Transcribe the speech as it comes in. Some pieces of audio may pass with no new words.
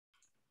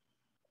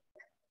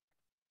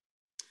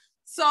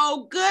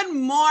So good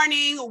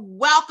morning.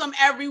 Welcome,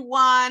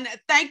 everyone.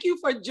 Thank you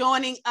for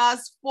joining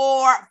us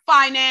for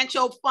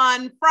Financial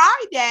Fun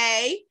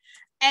Friday.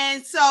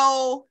 And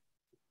so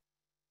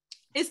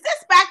is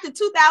this back to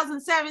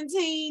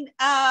 2017,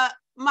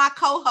 my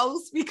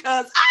co-host,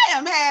 because I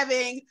am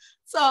having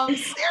some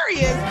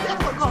serious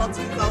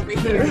difficulties over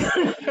here.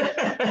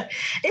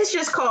 It's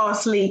just called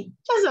sleep.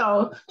 That's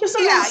all. Just a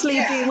little sleepy.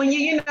 Yeah. When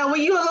you're a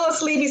little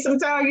sleepy,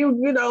 sometimes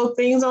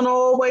things don't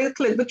always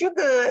click, but you're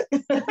good.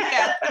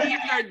 Yeah, things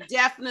are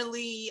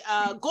definitely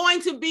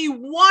going to be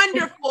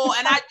wonderful.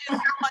 And I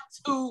just want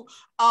to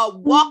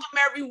welcome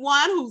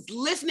everyone who's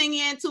listening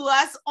in to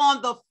us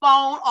on the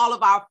phone. All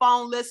of our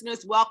phone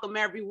listeners, welcome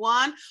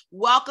everyone.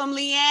 Welcome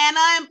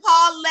Leanna and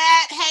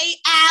Paulette. Hey,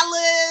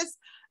 Alice.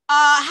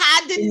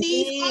 Hi,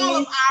 Denise. All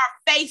of our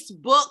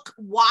Facebook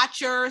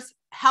watchers.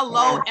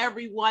 Hello,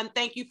 everyone.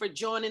 Thank you for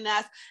joining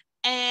us.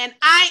 And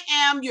I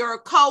am your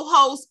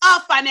co-host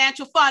of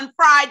Financial Fun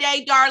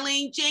Friday,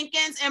 Darlene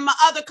Jenkins, and my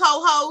other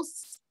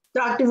co-host,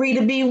 Dr.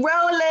 Rita B.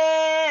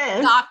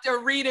 Rowland. Dr.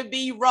 Rita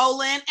B.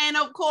 Rowland. And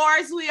of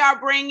course, we are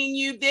bringing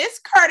you this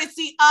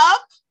courtesy of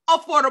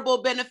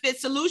Affordable Benefit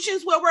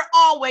Solutions, where we're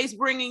always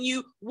bringing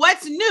you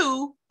what's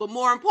new, but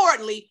more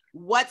importantly,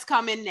 what's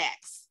coming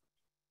next.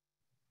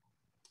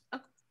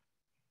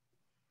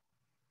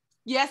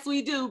 Yes,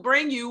 we do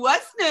bring you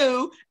what's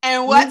new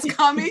and what's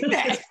coming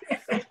next.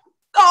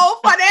 So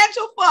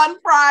Financial Fun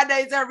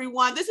Fridays,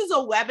 everyone. This is a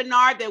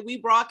webinar that we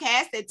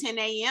broadcast at 10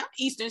 a.m.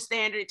 Eastern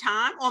Standard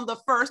Time on the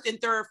first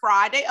and third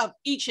Friday of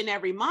each and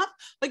every month.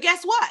 But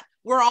guess what?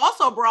 We're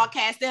also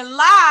broadcasting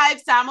live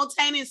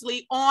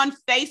simultaneously on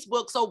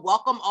Facebook. So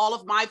welcome all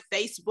of my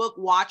Facebook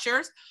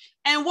watchers.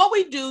 And what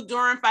we do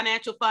during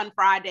Financial Fun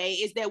Friday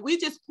is that we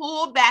just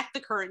pull back the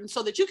curtain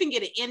so that you can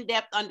get an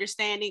in-depth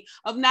understanding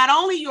of not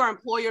only your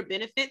employer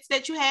benefits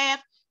that you have,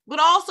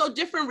 but also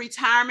different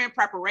retirement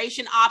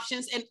preparation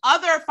options and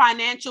other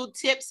financial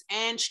tips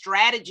and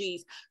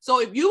strategies.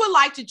 So if you would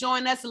like to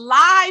join us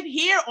live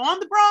here on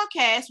the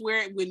broadcast,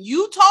 where when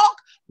you talk,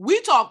 we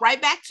talk right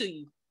back to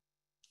you.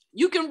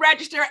 You can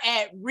register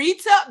at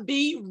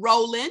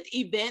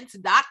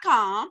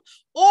ritabRowlandevents.com,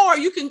 or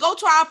you can go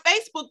to our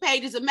Facebook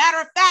page. As a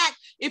matter of fact,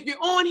 if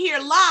you're on here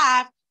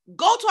live,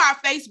 go to our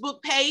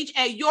Facebook page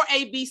at Your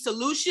AB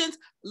Solutions,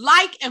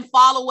 like and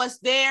follow us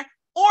there.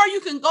 Or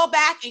you can go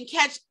back and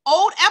catch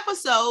old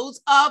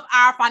episodes of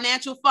our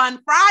Financial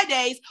Fun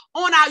Fridays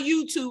on our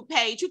YouTube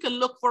page. You can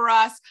look for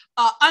us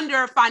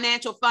under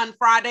Financial Fun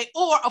Friday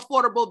or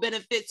Affordable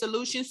Benefit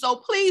Solutions. So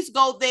please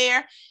go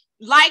there,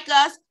 like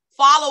us,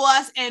 follow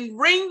us, and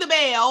ring the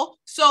bell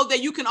so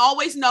that you can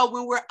always know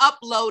when we're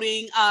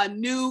uploading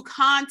new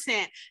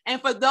content. And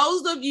for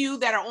those of you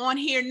that are on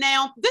here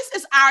now, this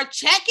is our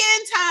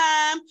check-in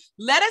time.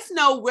 Let us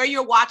know where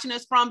you're watching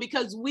us from,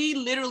 because we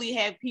literally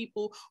have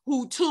people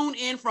who tune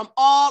in from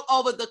all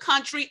over the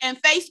country. And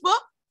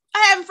Facebook,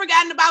 I haven't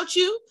forgotten about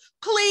you.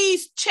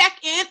 Please check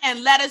in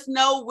and let us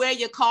know where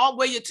you're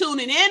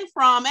tuning in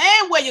from,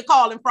 and where you're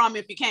calling from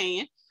if you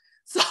can.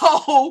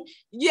 So,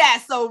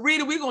 so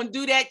Rita, we're going to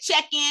do that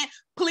check-in.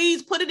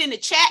 Please put it in the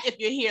chat if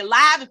you're here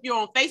live. If you're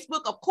on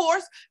Facebook, of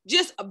course,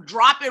 just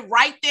drop it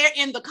right there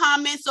in the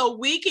comments so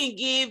we can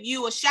give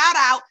you a shout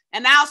out.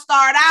 And I'll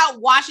start out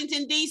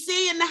Washington,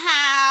 D.C. in the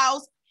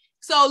house.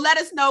 So let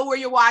us know where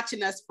you're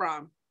watching us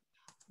from.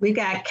 We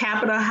got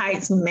Capitol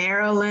Heights,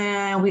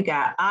 Maryland. We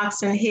got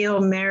Oxon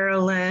Hill,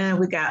 Maryland.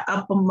 We got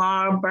Upper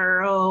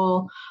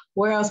Marlboro.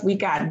 Where else? We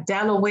got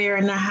Delaware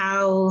in the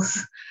house.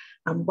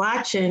 I'm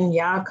watching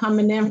y'all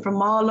coming in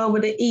from all over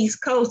the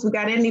East Coast. We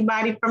got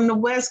anybody from the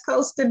West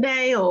Coast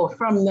today or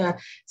from the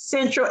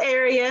Central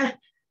area?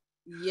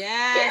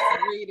 Yes,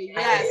 Rita,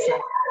 yes.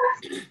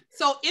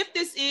 So if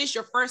this is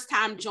your first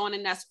time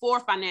joining us for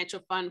Financial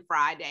Fun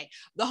Friday,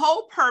 the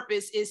whole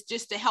purpose is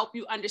just to help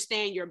you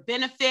understand your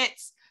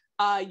benefits,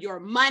 your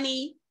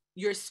money,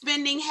 your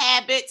spending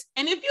habits.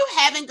 And if you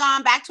haven't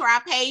gone back to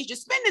our page, your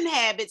spending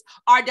habits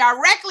are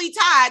directly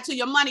tied to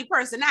your money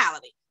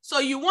personality. So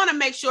you want to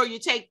make sure you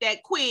take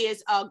that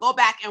quiz, go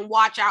back and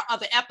watch our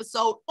other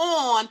episode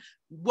on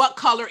what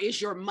color is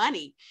your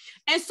money.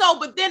 And so,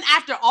 but then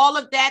after all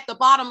of that, the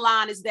bottom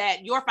line is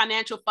that your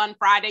Financial Fun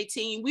Friday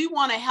team, we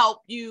want to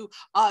help you.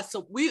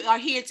 So we are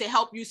here to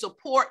help you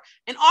support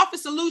and offer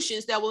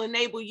solutions that will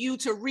enable you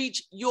to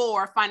reach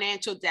your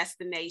financial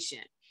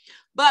destination.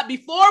 But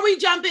before we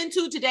jump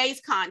into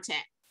today's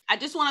content, I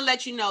just want to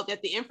let you know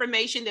that the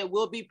information that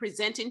we'll be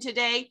presenting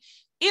today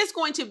is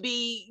going to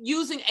be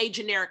using a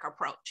generic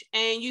approach.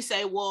 And you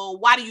say, well,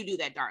 why do you do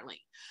that, Darlene?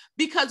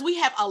 Because we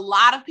have a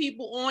lot of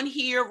people on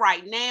here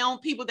right now,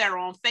 people that are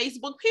on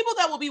Facebook, people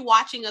that will be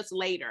watching us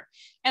later.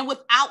 And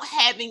without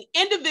having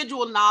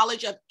individual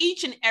knowledge of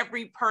each and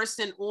every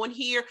person on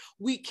here,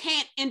 we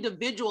can't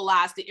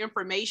individualize the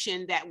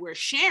information that we're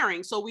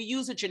sharing. So we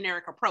use a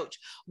generic approach.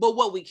 But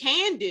what we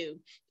can do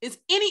is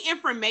any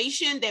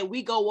information that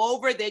we go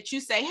over that you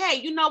say,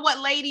 hey, you know what,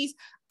 ladies,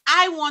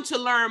 I want to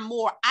learn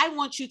more. I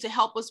want you to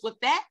help us with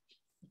that.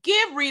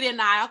 Give Rita and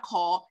I a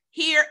call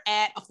here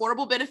at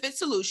Affordable Benefit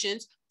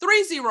Solutions,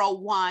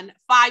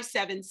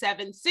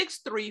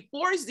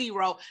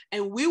 301-577-6340,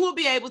 and we will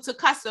be able to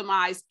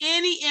customize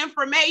any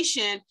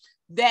information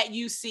that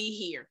you see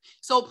here.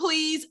 So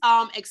please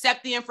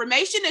accept the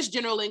information as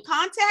general in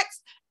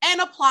context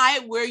and apply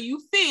it where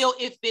you feel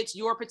it fits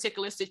your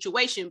particular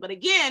situation. But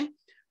again,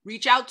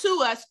 reach out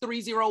to us,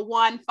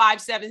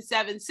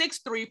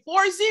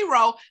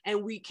 301-577-6340,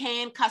 and we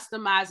can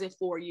customize it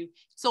for you.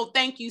 So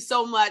thank you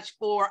so much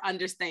for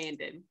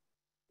understanding.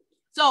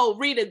 So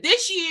Rita,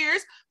 this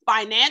year's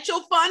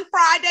Financial Fun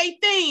Friday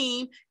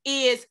theme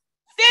is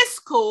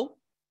fiscal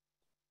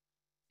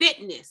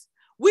fitness.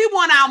 We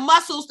want our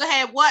muscles to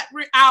have what?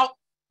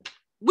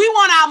 We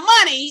want our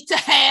money to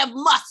have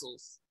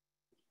muscles.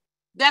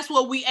 That's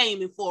what we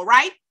aiming for,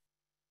 right?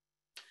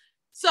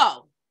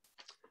 So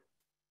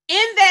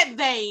in that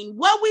vein,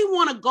 what we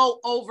want to go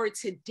over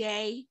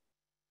today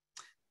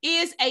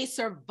is a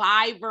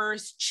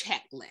survivor's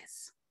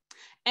checklist.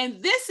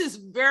 And this is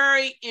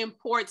very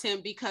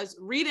important because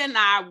Rita and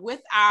I,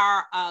 with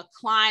our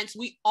clients,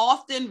 we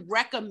often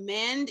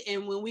recommend,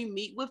 and when we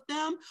meet with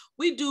them,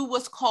 we do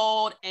what's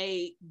called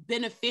a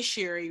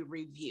beneficiary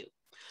review.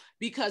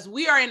 Because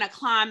we are in a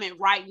climate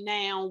right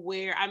now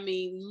where, I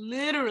mean,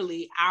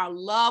 literally our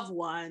loved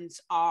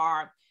ones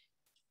are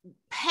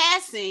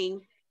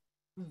passing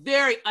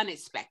very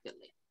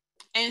unexpectedly.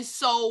 And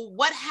so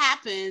what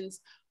happens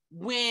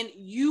when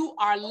you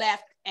are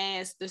left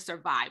as the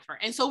survivor?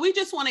 And so we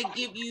just want to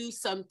give you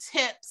some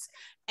tips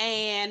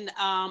and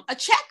a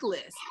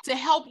checklist to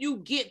help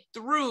you get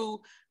through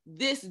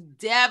this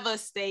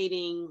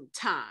devastating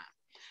time.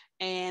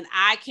 And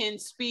I can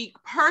speak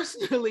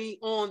personally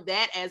on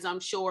that, as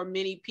I'm sure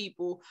many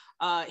people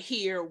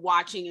here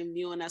watching and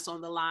viewing us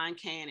on the line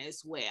can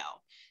as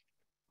well.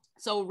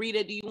 So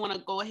Rita, do you want to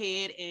go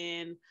ahead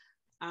and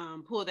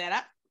pull that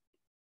up?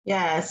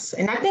 Yes,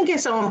 and I think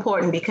it's so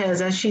important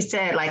because, as she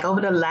said, like over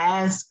the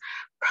last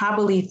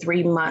probably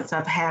 3 months,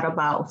 I've had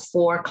about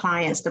 4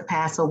 clients to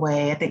pass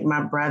away. I think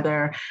my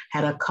brother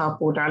had a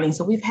couple, Darlene.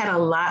 So we've had a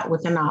lot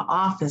within our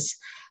office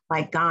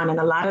like gone, and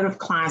a lot of the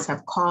clients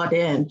have called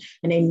in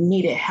and they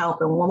needed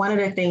help. And one of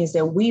the things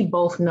that we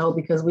both know,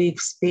 because we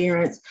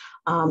experienced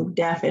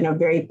death in a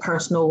very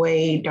personal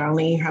way,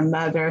 Darlene, her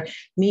mother,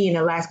 me in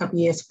the last couple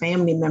of years,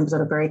 family members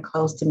that are very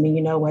close to me,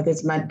 you know, whether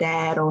it's my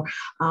dad or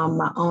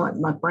my aunt,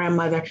 my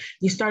grandmother,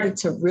 you started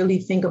to really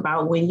think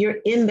about when you're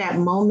in that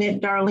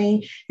moment,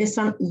 Darlene, it's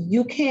something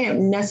you can't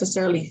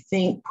necessarily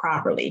think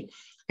properly.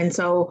 And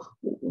so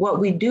what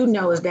we do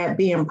know is that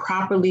being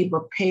properly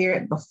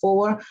prepared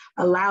before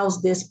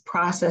allows this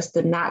process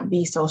to not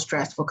be so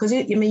stressful. Because,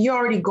 you're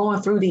already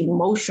going through the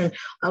emotion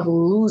of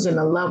losing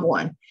a loved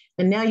one.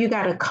 And now you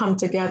got to come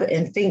together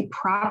and think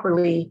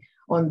properly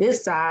on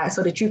this side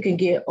so that you can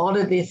get all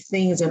of these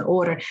things in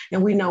order.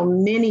 And we know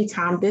many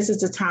times this is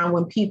the time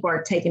when people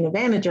are taken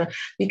advantage of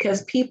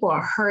because people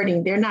are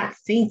hurting. They're not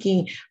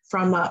thinking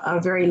from a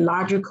very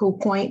logical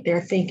point.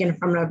 They're thinking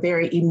from a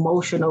very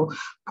emotional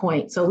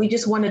point. So we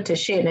just wanted to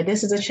share. Now,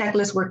 this is a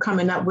checklist we're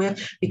coming up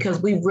with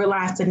because we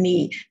realized the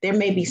need. There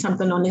may be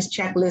something on this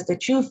checklist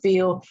that you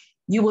feel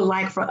you would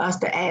like for us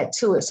to add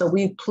to it. So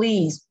we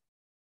please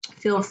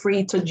feel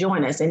free to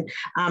join us. And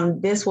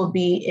this will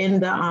be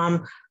in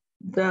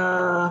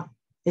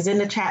is in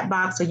the chat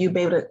box, so you'll be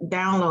able to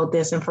download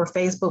this. And for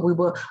Facebook, we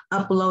will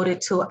upload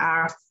it to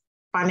our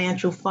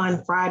Financial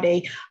Fun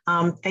Friday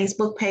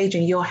Facebook page,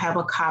 and you'll have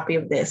a copy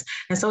of this.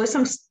 And so it's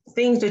some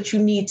things that you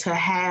need to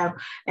have.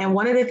 And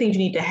one of the things you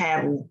need to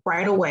have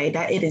right away,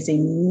 that it is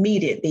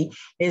immediately,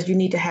 is you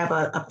need to have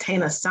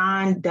obtain a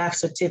signed death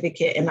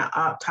certificate and an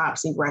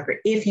autopsy record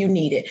if you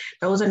need it.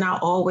 Those are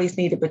not always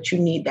needed, but you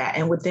need that.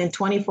 And within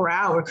 24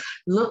 hours,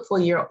 look for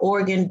your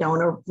organ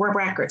donor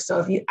record. So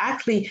if you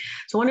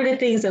so one of the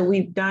things that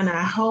we've done,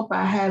 I hope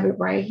I have it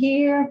right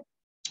here.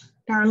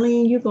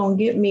 Darlene, you're going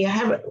to get me,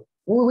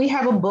 we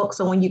have a book.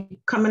 So when you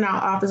come in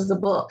our office, is a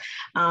book.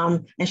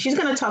 And she's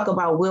going to talk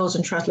about wills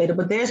and trusts later,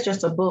 but there's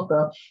just a book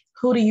of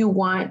who do you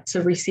want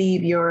to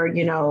receive your,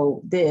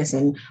 this,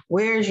 and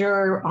where's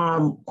your,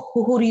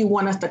 who do you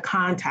want us to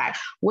contact?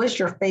 What's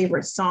your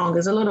favorite song?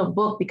 There's a little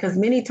book because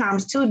many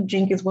times too,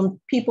 Jenkins, when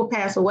people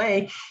pass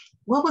away,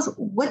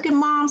 what did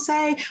mom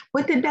say?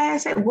 What did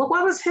dad say? What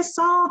was his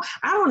song?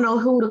 I don't know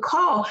who to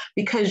call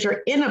because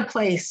you're in a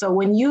place. So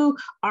when you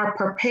are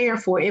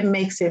prepared for it, it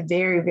makes it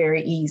very,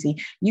 very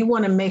easy. You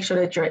want to make sure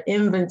that your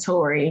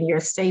inventory and your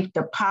safe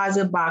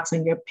deposit box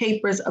and your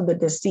papers of the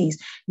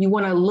deceased, you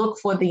want to look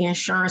for the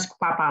insurance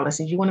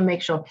policies. You want to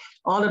make sure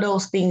all of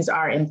those things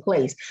are in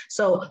place.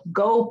 So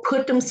go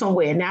put them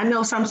somewhere. Now I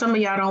know some of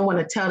y'all don't want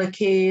to tell the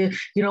kids,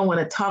 you don't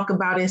want to talk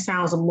about it. It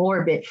sounds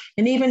morbid.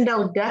 And even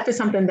though death is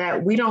something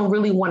that we don't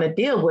really want to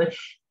deal with,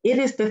 it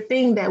is the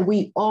thing that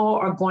we all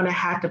are going to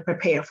have to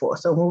prepare for.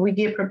 So when we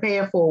get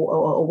prepared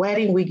for a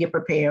wedding, we get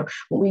prepared.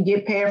 When we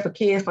get prepared for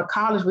kids for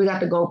college, we got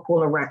to go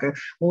pull a record.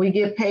 When we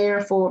get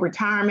prepared for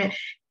retirement,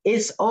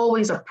 it's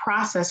always a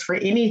process for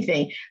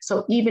anything.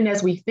 So even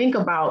as we think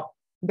about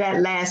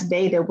that last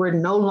day that we're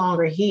no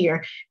longer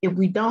here, if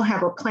we don't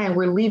have a plan,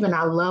 we're leaving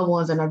our loved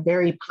ones in a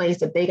very place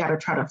that they got to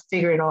try to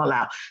figure it all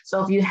out.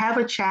 So if you have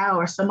a child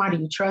or somebody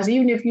you trust,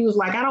 even if you was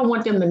like, I don't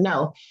want them to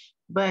know,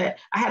 but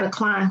I had a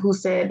client who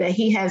said that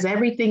he has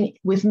everything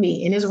with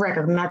me in his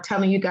record. I'm not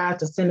telling you guys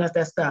to send us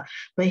that stuff,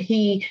 but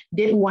he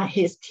didn't want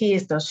his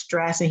kids to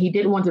stress and he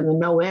didn't want them to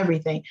know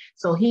everything.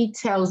 So he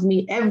tells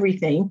me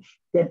everything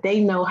that they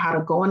know how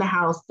to go in the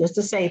house, just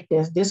to say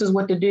this is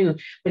what to do.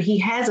 But he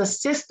has a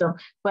system,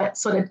 but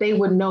so that they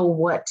would know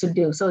what to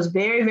do. So it's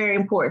very, very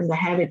important to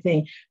have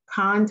everything.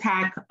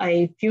 Contact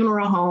a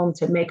funeral home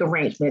to make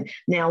arrangement.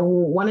 Now,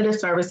 one of the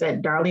services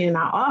that Darlene and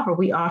I offer,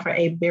 we offer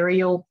a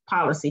burial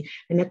policy.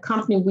 And the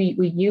company we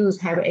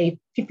use have a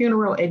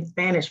funeral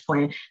advantage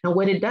plan. And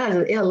what it does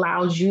is it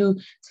allows you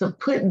to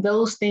put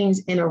those things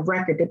in a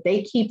record that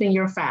they keep in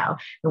your file.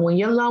 And when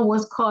your loved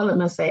ones call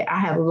them and say, I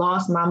have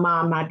lost my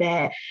mom, my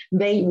dad,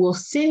 they will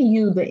send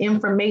you the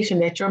information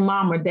that your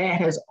mom or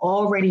dad has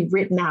already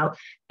written out,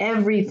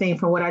 everything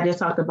from what I just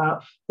talked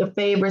about, the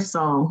favorite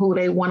song, who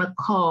they want to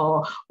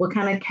call, what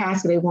kind of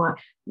casket they want,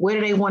 where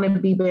do they want to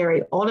be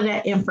buried. All of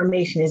that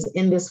information is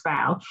in this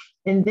file.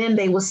 And then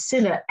they will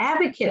send an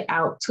advocate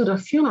out to the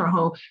funeral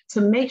home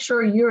to make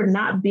sure you're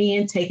not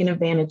being taken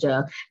advantage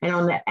of. And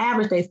on the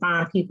average, they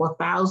find people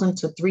 $1,000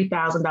 to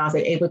 $3,000.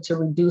 They're able to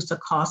reduce the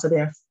cost of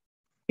their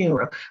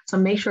funeral. So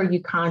make sure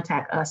you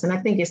contact us. And I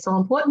think it's so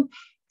important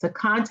to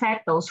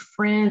contact those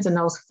friends and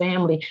those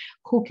family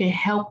who can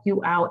help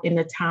you out in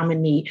the time of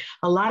need.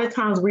 A lot of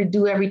times we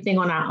do everything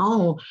on our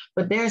own,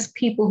 but there's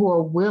people who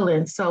are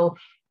willing. So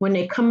when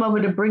they come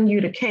over to bring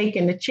you the cake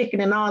and the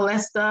chicken and all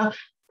that stuff,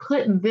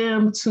 put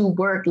them to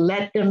work,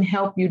 let them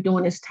help you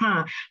during this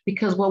time.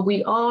 Because what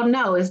we all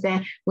know is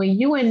that when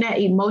you're in that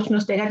emotional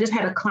state, I just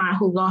had a client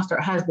who lost her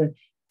husband,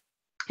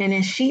 and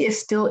then she is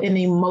still in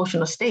the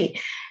emotional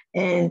state.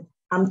 And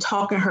I'm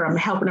talking to her, I'm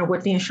helping her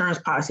with the insurance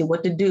policy,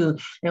 what to do.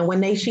 And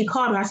when she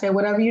called me, I said,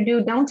 whatever you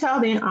do, don't tell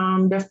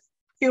the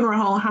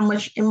funeral home how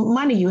much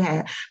money you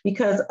have,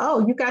 because,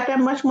 oh, you got that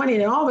much money.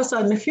 And all of a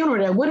sudden the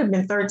funeral that would have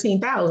been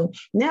 $13,000,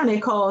 now they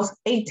cost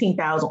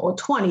 $18,000 or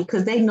 $20,000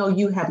 because they know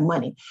you have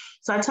money.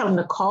 So I tell them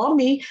to call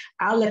me.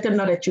 I'll let them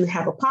know that you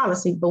have a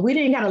policy, but we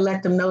didn't got to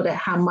let them know that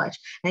how much.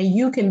 And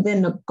you can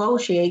then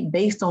negotiate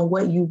based on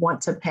what you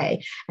want to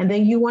pay. And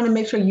then you want to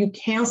make sure you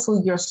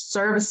cancel your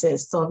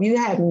services. So if you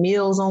have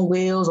Meals on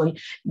Wheels or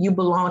you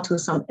belong to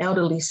some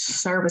elderly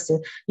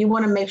services, you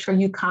want to make sure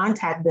you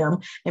contact them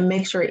and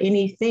make sure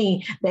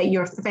anything that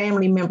your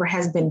family member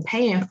has been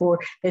paying for,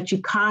 that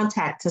you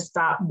contact to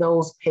stop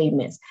those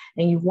payments.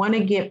 And you want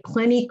to get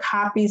plenty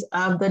copies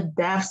of the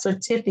death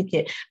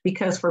certificate,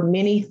 because for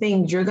many things,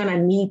 you're going to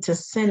need to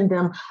send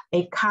them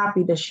a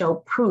copy to show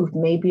proof,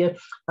 maybe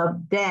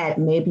of debt,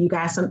 maybe you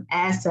got some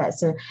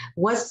assets. And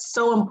what's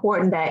so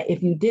important that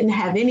if you didn't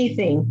have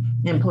anything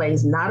in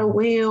place, not a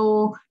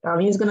will,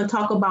 Darlene's going to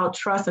talk about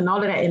trust and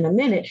all of that in a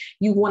minute,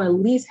 you want to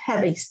at least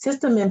have a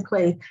system in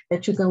place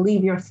that you can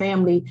leave your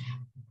family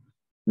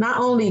not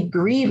only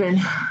grieving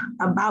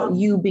about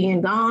you being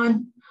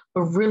gone,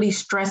 but really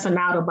stressing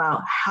out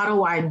about how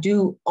do I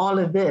do all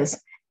of this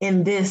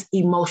in this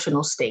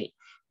emotional state.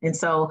 And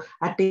so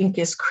I think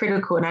it's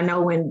critical. And I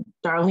know when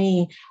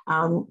Darlene,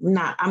 I'm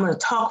going to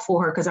talk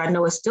for her because I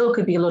know it still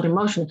could be a little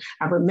emotional.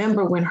 I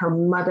remember when her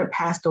mother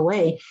passed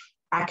away,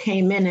 I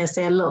came in and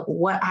said, look,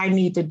 what I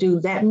need to do,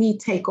 let me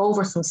take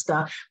over some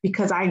stuff,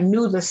 because I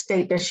knew the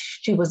state that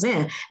she was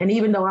in. And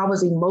even though I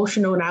was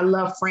emotional and I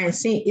love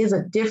Francine, is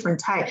a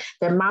different type,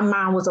 that my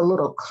mind was a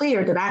little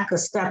clear that I could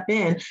step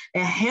in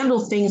and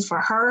handle things for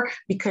her,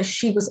 because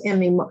she was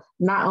in the,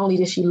 not only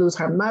did she lose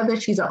her mother,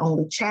 she's her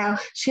only child.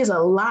 She has a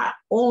lot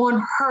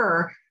on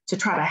her to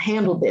try to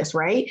handle this,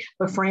 right?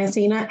 But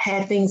Francina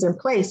had things in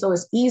place. So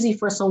it's easy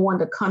for someone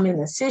to come in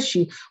and assist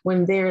you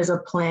when there is a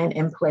plan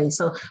in place.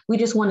 So we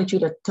just wanted you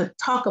to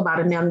talk about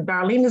it. Now,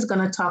 Darlene is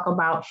going to talk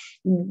about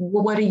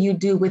what do you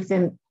do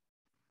within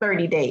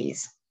 30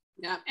 days.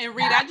 Yeah, and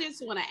Rita, I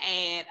just want to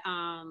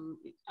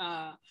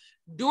add,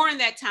 during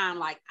that time,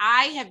 like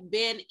I have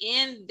been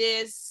in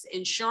this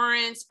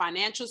insurance,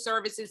 financial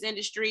services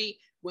industry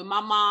when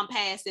my mom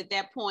passed at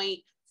that point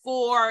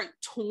for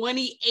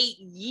 28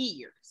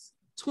 years.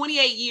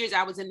 28 years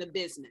I was in the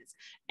business.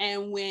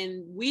 And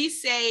when we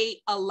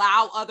say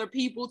allow other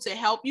people to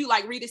help you,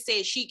 like Rita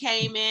said, she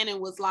came in and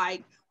was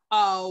like,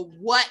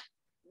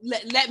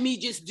 let me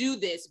just do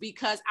this,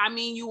 because I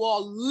mean, you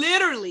all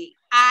literally,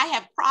 I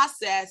have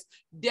processed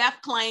death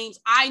claims.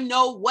 I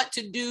know what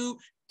to do,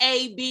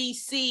 A, B,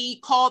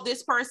 C, call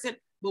this person.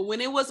 But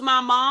when it was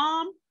my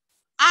mom,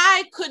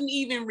 I couldn't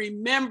even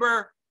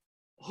remember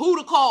who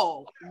to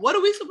call. What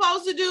are we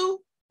supposed to do?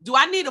 Do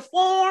I need a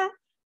form?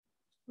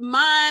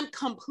 Mine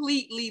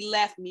completely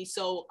left me.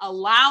 So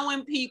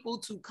allowing people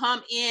to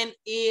come in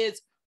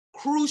is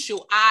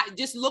crucial. I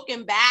just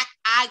looking back,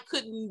 I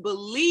couldn't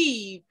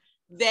believe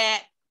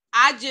that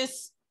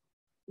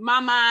my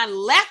mind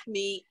left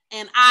me,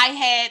 and I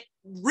had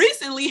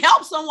recently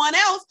helped someone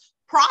else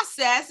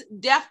process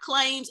death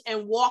claims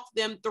and walk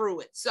them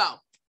through it. So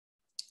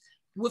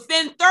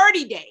within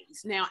 30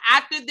 days. Now,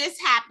 after this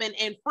happened,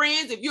 and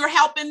friends, if you're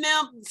helping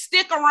them,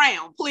 stick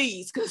around,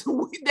 please, because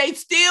they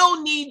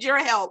still need your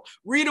help.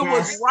 Rita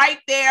was right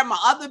there. My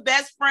other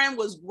best friend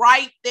was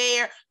right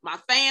there. My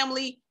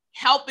family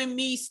helping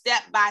me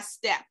step by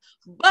step.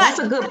 But that's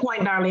a good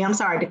point, Darlene. I'm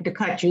sorry to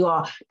cut you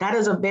off. That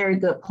is a very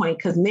good point,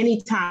 because many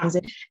times,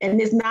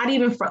 and it's not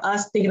even for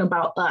us thinking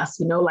about us,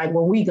 you know, like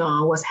when we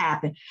gone, what's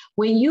happened.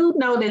 When you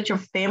know that your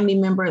family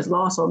member has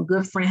lost, or a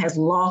good friend has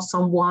lost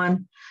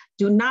someone,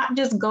 do not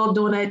just go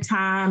during that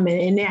time and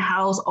in their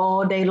house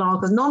all day long,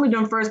 because normally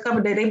during the first couple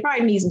of days, they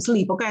probably need some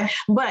sleep, okay?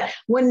 But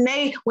when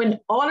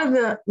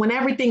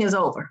everything is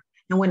over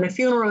and when the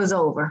funeral is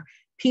over,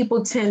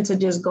 people tend to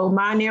just go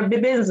mind their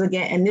business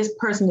again, and this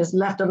person is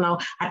left alone.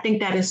 I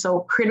think that is so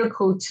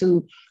critical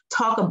to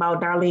talk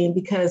about, Darlene,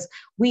 because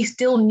we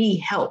still need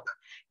help,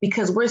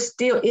 because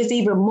it's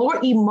even more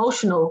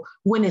emotional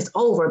when it's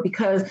over,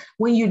 because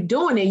when you're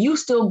doing it, you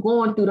still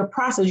going through the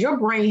process. Your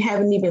brain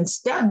haven't even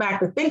stepped back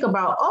to think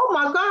about, oh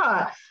my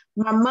God,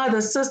 my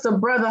mother, sister,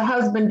 brother,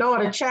 husband,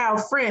 daughter, child,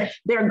 friend,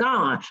 they're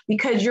gone,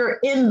 because you're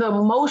in the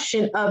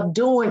motion of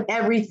doing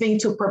everything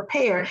to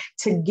prepare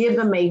to give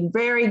them a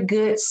very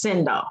good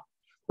send-off.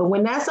 But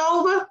when that's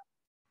over,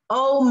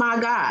 oh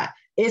my God,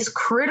 it's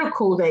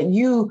critical that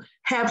you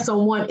have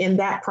someone in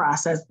that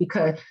process,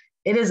 because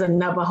it is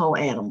another whole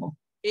animal.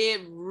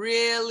 It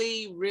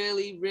really,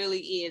 really, really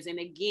is. And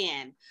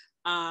again,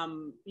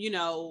 you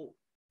know,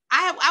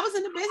 I was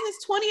in the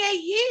business 28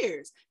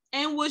 years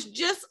and was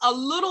just a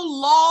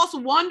little lost,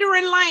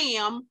 wandering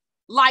lamb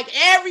like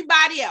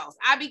everybody else.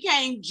 I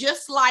became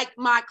just like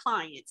my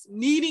clients,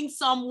 needing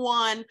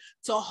someone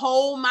to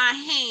hold my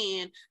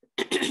hand,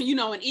 you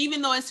know, and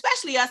even though,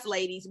 especially us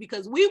ladies,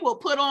 because we will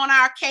put on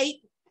our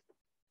cape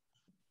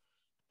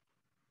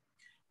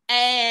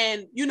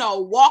and, you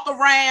know, walk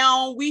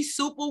around, we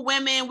super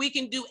women, we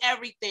can do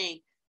everything.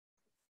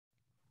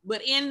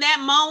 But in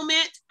that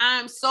moment,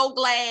 I'm so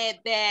glad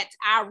that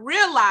I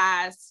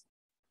realized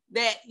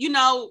that, you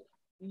know,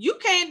 you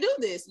can't do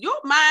this. Your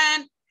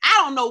mind,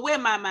 I don't know where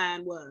my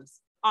mind was,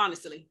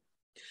 honestly.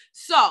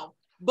 So,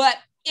 but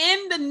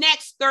in the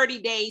next 30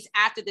 days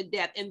after the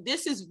death, and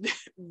this is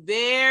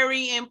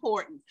very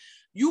important,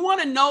 you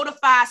want to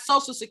notify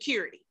Social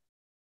Security.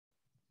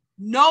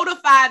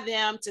 Notify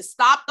them to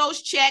stop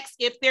those checks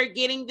if they're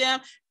getting them.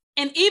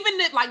 And even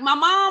like my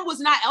mom was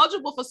not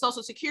eligible for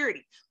Social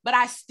Security, but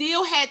I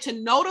still had to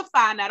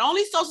notify not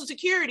only Social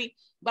Security,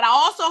 but I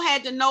also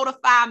had to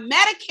notify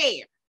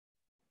Medicare,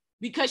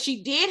 because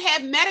she did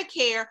have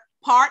Medicare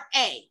Part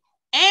A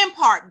and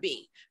Part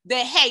B,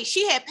 that, hey,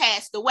 she had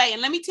passed away.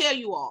 And let me tell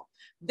you all,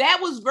 that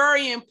was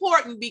very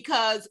important,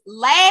 because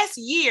last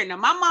year, now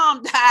my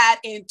mom died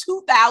in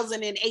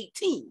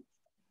 2018.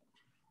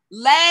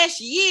 Last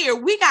year,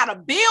 we got a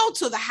bill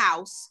to the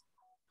house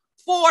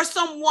for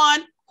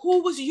someone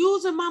who was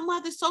using my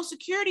mother's Social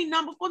Security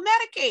number for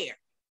Medicare.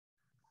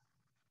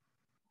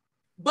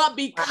 But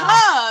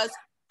because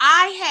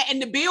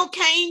and the bill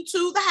came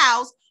to the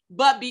house,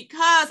 but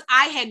because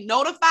I had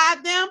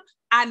notified them,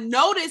 I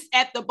noticed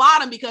at the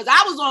bottom, because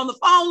I was on the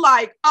phone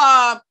like,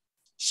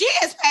 she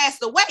has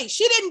passed away.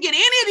 She didn't get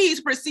any of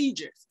these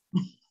procedures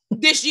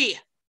this year.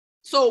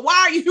 So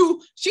why are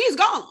she's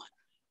gone.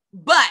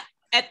 But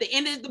at the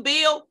end of the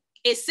bill,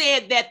 it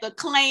said that the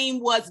claim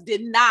was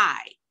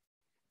denied.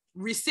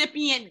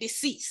 Recipient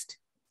deceased.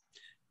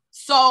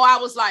 So I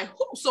was like,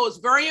 so it's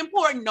very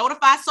important.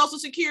 Notify Social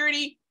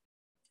Security,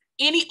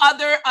 any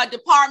other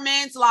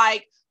departments,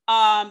 like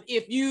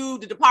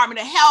the Department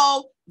of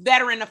Health,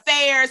 Veteran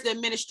Affairs,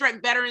 the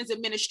Veterans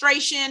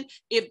Administration,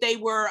 if they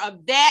were a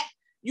vet,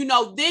 you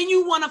know, then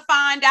you want to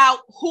find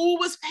out who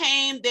was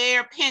paying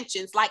their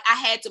pensions. Like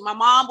my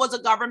mom was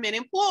a government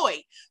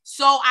employee,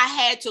 so I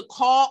had to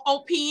call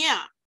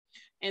OPM.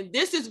 And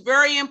this is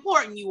very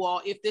important, you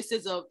all,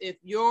 if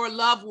your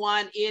loved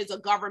one is a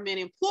government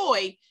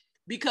employee,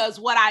 because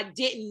what I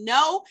didn't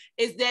know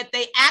is that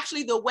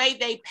the way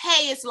they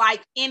pay is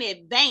like in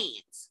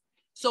advance.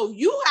 So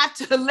you have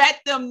to let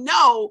them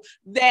know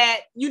that,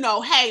 you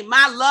know, hey,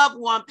 my loved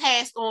one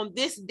passed on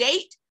this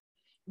date,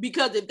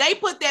 because if they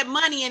put that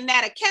money in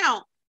that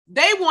account,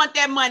 they want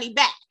that money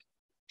back.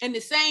 And the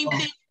same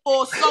thing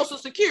for Social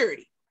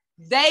Security.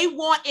 They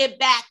want it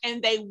back,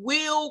 and they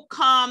will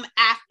come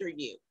after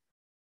you.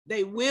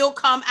 They will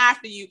come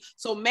after you.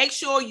 So make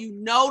sure you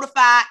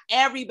notify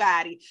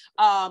everybody.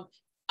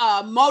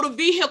 Motor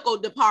vehicle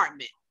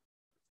department.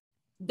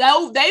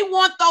 Though they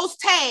want those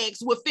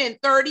tags within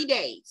 30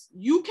 days.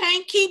 You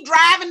can't keep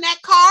driving that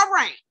car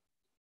around.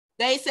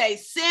 They say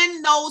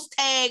send those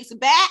tags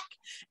back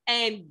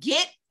and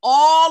get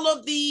all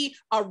of the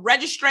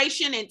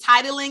registration and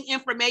titling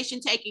information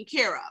taken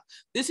care of.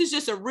 This is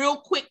just a real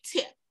quick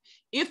tip.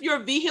 If your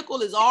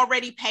vehicle is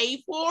already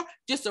paid for,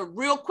 just a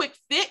real quick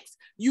fix,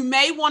 you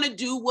may want to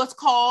do what's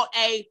called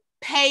a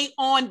pay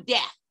on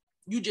death.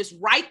 You just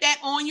write that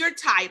on your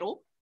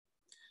title,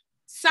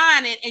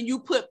 sign it, and you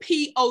put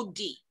POD.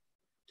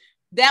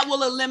 That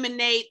will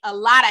eliminate a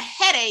lot of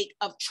headache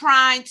of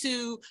trying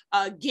to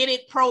get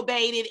it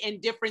probated and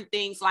different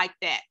things like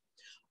that.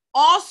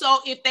 Also,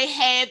 if they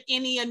have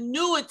any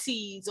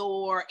annuities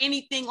or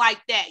anything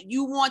like that,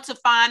 you want to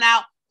find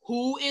out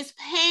who is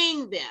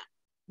paying them.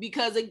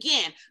 Because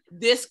again,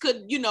 this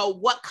could,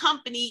 what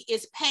company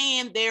is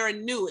paying their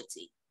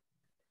annuity.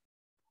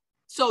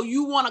 So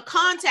you want to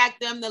contact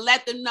them to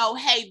let them know,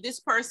 hey, this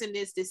person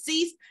is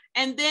deceased.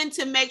 And then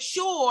to make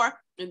sure,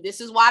 and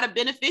this is why the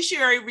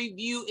beneficiary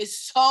review is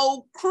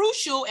so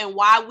crucial and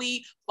why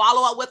we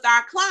follow up with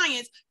our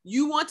clients,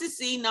 you want to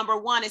see, number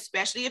one,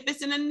 especially if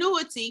it's an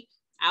annuity,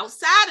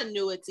 outside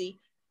annuity,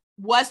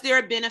 was there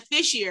a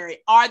beneficiary?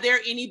 Are there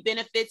any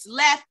benefits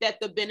left that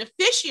the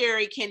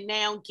beneficiary can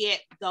now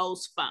get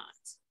those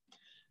funds?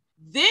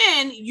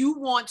 Then you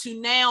want to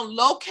now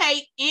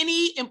locate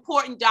any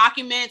important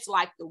documents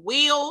like the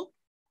will.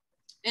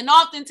 And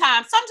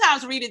oftentimes,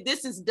 sometimes, Rita,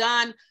 this is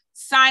done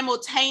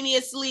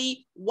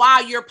simultaneously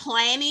while you're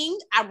planning.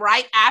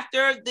 Right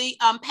after the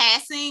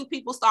passing,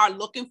 people start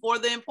looking for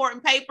the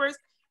important papers.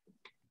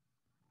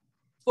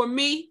 For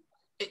me,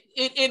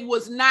 it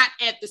was not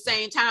at the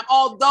same time,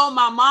 although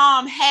my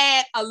mom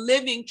had a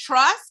living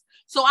trust.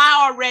 So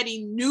I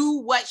already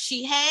knew what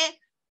she had.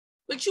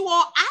 But you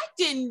all, I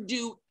didn't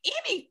do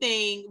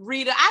anything,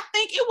 Rita. I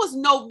think it was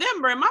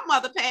November and my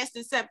mother passed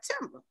in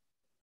September.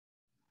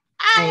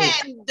 I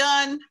hadn't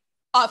done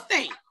a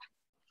thing.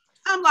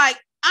 I'm like,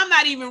 I'm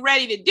not even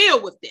ready to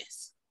deal with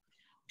this.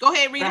 Go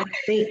ahead, Rita.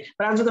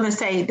 But I was going to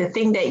say the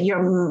thing that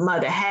your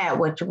mother had,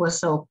 which was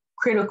so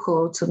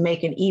critical to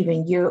making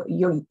even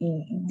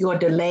your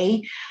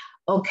delay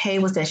okay,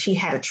 was that she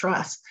had a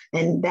trust.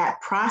 And that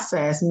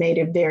process made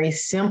it very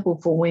simple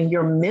for when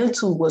your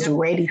mental was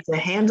ready to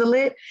handle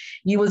it,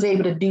 you was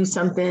able to do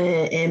something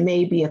in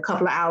maybe a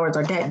couple of hours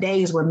or that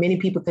days where many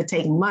people could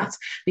take months.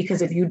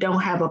 Because if you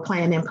don't have a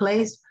plan in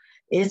place,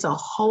 it's a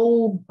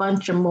whole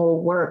bunch of more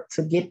work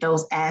to get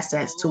those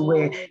assets to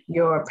where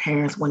your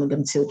parents wanted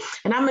them to.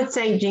 And I'm going to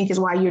say, Jenkins,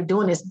 while you're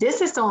doing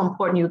this is so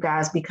important, you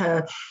guys,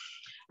 because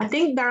I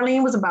think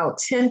Darlene was about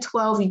 10,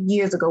 12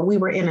 years ago. We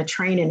were in a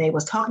training. They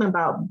was talking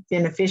about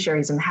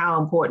beneficiaries and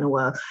how important it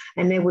was.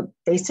 And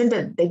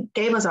they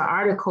gave us an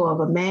article of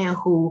a man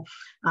who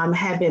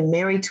had been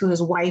married to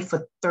his wife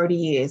for 30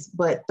 years,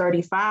 but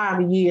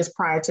 35 years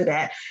prior to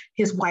that,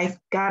 his wife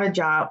got a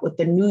job with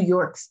the New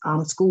York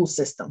school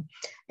system.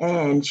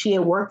 And she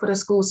had worked for the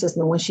school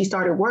system. When she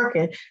started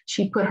working,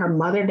 she put her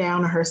mother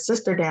down and her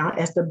sister down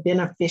as the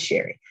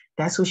beneficiary.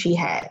 That's who she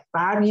had.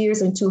 5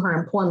 years into her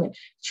employment,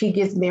 she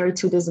gets married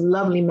to this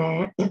lovely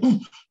man.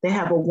 They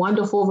have a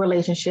wonderful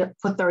relationship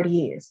for 30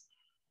 years.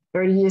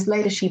 30 years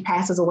later, she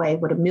passes away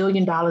with $1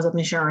 million of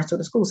insurance to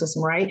the school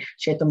system, right?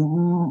 She had the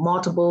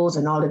multiples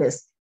and all of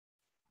this.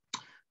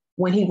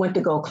 When he went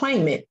to go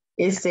claim it,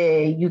 it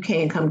said, you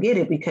can't come get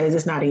it because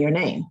it's not in your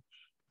name.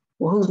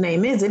 Well, whose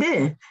name is it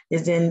in?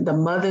 It's in the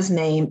mother's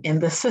name and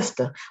the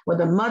sister. Well,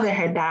 the mother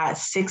had died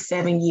 6,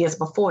 7 years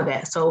before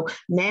that. So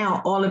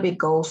now all of it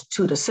goes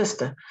to the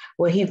sister.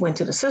 Well, he went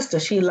to the sister.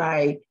 She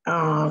like,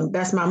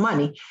 that's my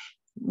money.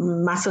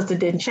 My sister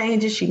didn't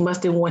change it. She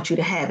must didn't want you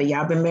to have it.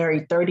 Y'all been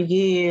married 30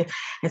 years.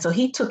 And so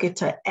he took it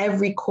to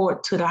every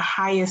court, to the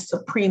highest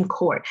Supreme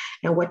Court.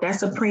 And what that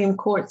Supreme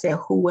Court said,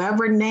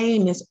 whoever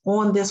name is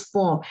on this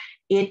form,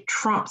 it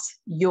trumps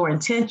your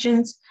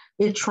intentions.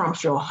 It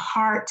trumps your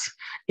heart.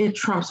 It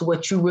trumps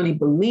what you really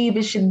believe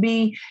it should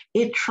be.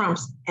 It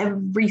trumps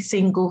every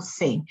single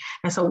thing.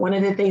 And so one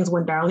of the things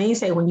when Darlene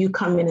said, when you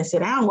come in and sit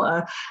down with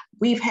us,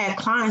 we've had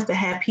clients that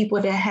have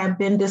people that have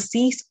been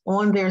deceased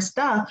on their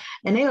stuff.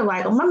 And they were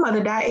like, oh, my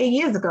mother died 8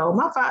 years ago.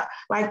 My father,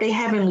 like they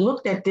haven't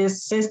looked at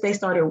this since they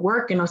started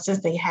working or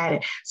since they had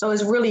it. So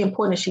it's really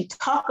important that she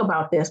talk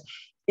about this.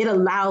 It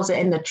allows it,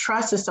 and the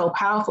trust is so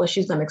powerful.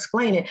 She's going to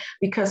explain it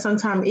because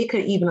sometimes it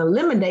could even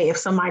eliminate if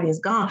somebody is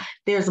gone.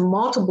 There's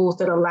multiples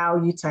that allow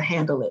you to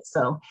handle it.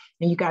 So,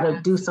 and you got to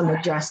do some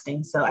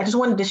adjusting. So I just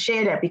wanted to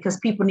share that because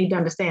people need to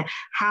understand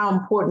how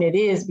important it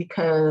is,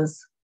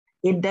 because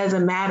it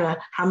doesn't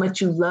matter how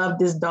much you love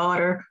this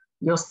daughter,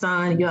 your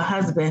son, your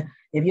husband.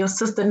 If your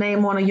sister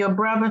name on it, your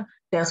brother,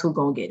 that's who's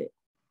going to get it.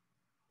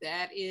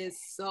 That is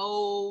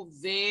so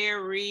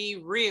very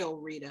real,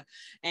 Rita.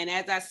 And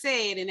as I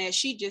said, and as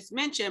she just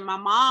mentioned, my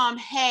mom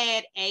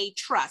had a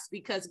trust,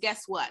 because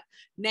guess what?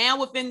 Now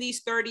within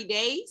these 30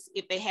 days,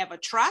 if they have a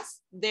trust,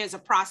 there's a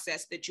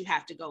process that you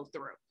have to go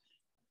through.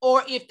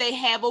 Or if they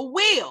have a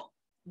will,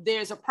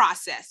 there's a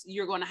process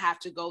you're going to have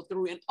to go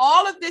through. And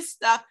all of this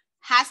stuff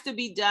has to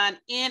be done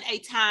in a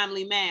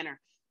timely manner.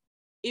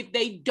 If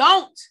they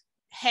don't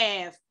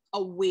have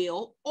a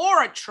will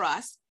or a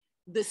trust,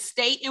 the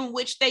state in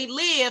which they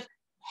live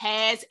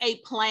has a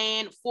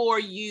plan for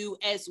you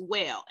as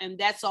well. And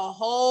that's a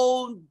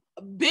whole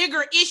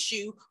bigger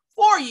issue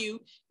for you,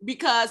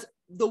 because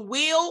the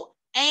will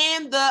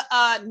and the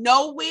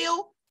no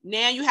will,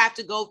 now you have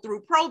to go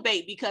through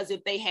probate, because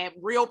if they have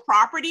real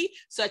property,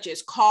 such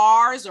as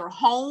cars or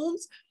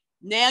homes,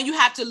 now you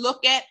have to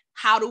look at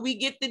how do we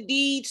get the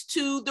deeds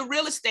to the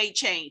real estate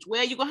change?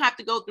 Well, you're going to have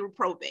to go through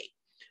probate.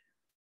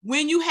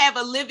 When you have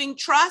a living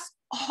trust,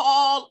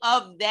 all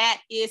of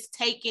that is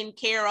taken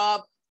care of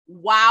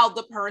while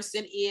the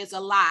person is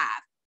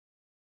alive.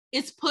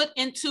 It's put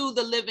into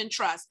the living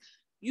trust.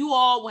 You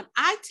all, when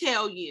I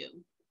tell you,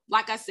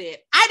 like I said,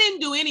 I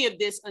didn't do any of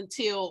this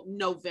until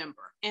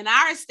November. And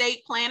our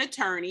estate plan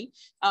attorney,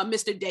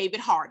 Mr. David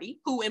Hardy,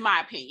 who in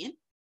my opinion,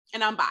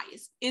 and I'm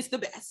biased, is the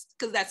best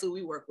because that's who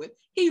we work with.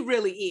 He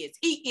really is.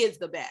 He is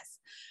the best.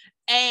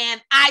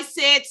 And I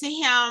said to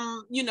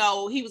him, you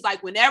know, he was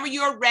like, whenever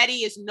you're ready,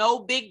 it's no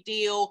big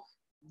deal.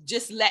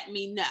 Just let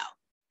me know.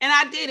 And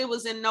I did. It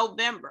was in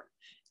November.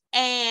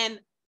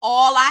 And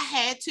all I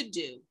had to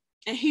do,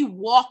 and he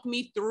walked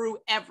me through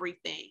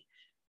everything.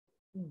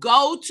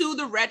 Go to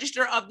the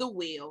register of the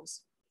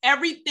wills.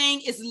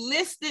 Everything is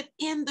listed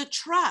in the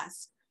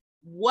trust.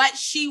 What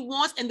she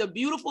wants. And the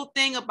beautiful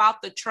thing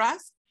about the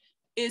trust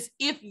is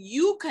if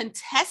you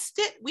contest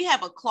it, we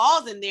have a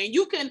clause in there.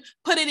 You can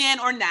put it in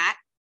or not.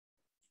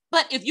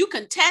 But if you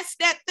contest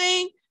that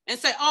thing and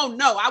say, oh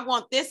no, I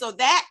want this or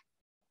that,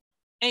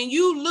 and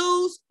you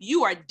lose,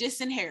 you are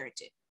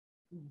disinherited.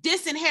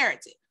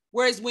 Disinherited.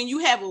 Whereas when you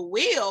have a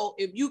will,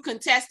 if you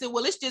contest it,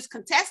 well, it's just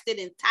contested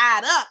and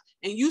tied up,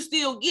 and you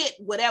still get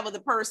whatever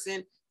the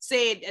person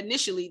said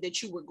initially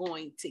that you were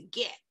going to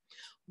get.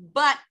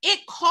 But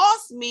it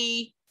cost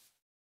me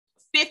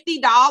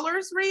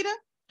 $50, Rita,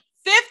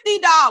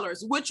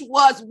 $50, which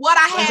was what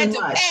I had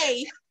to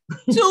pay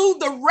to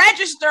the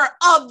register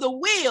of the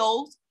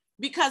wills,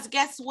 because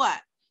guess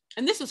what?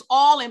 And this is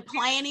all in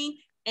planning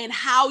and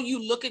how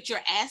you look at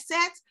your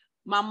assets.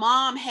 My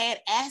mom had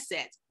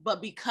assets,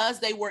 but because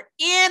they were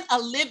in a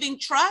living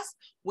trust,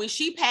 when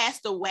she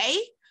passed away,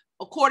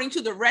 according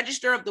to the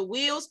register of the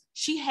wills,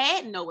 she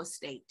had no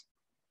estate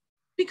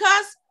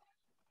because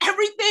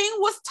everything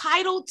was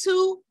titled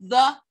to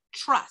the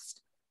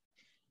trust.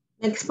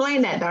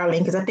 Explain that, Darlene,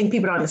 because I think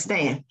people don't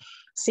understand.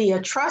 See, a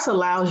trust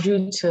allows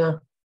you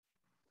to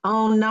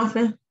own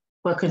nothing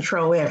but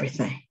control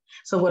everything.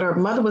 So what her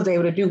mother was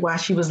able to do while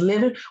she was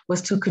living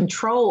was to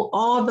control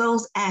all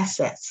those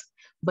assets,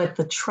 but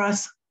the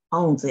trust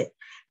owns it.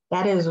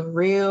 That is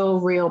real,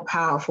 real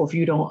powerful if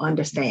you don't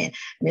understand.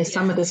 And it's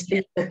some of the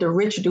things that the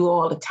rich do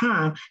all the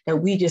time that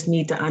we just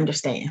need to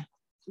understand.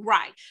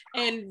 Right.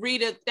 And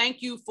Rita,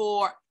 thank you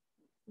for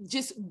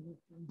just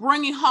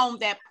bringing home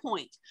that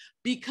point,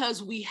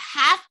 because we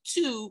have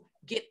to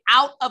get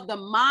out of the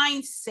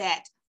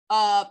mindset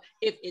of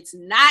if it's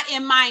not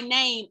in my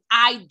name,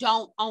 I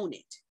don't own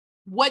it.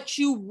 What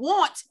you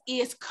want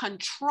is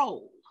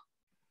control,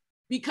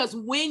 because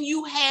when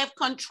you have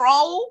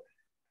control,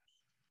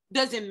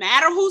 doesn't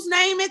matter whose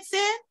name it's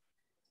in,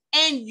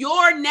 and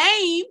your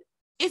name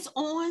is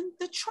on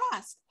the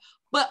trust.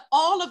 But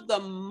all of the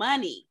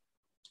money,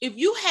 if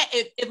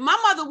my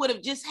mother would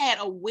have just had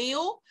a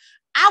will,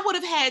 I would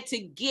have had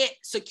to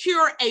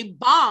secure a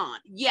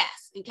bond.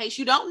 Yes, in case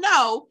you don't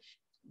know,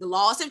 the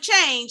laws have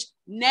changed.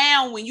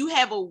 Now, when you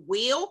have a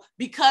will,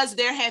 because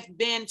there have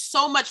been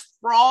so much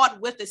fraud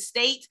with the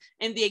state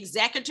and the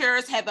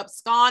executors have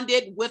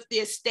absconded with the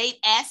estate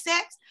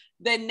assets,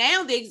 then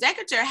now the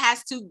executor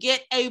has to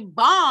get a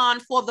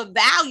bond for the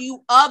value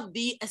of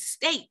the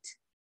estate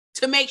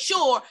to make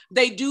sure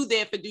they do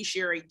their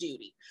fiduciary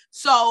duty.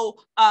 So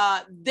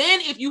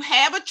then if you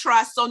have a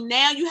trust, so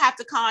now you have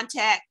to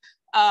contact,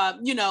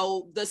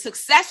 the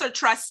successor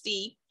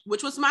trustee,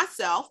 which was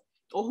myself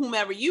or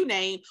whomever you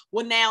name,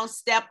 will now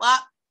step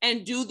up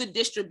and do the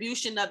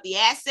distribution of the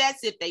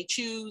assets if they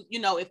choose,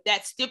 if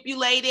that's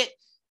stipulated.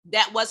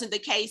 That wasn't the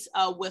case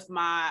with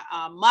my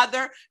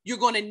mother. You're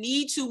going to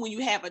need to, when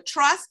you have a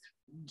trust,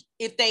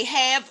 if they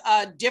have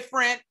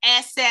different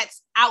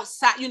assets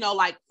outside,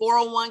 like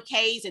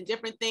 401ks and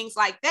different things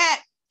like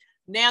that,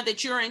 now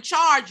that you're in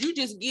charge, you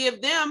just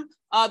give them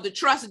the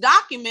trust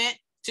document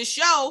to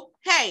show,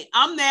 hey,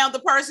 I'm now the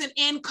person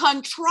in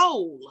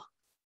control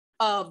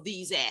of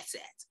these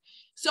assets.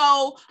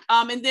 So,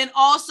 and then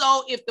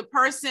also if the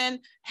person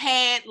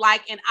had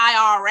like an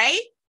IRA,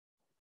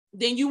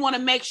 then you want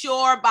to make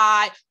sure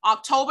by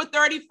October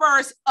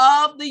 31st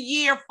of the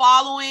year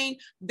following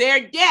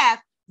their death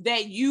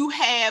that you've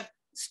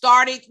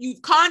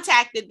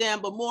contacted them,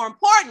 but more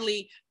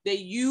importantly, that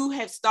you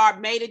have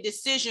made a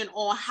decision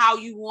on how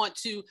you want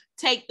to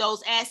take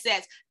those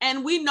assets.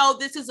 And we know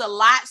this is a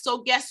lot. So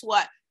guess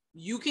what?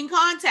 You can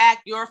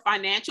contact your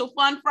Financial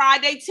Fun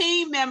Friday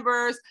team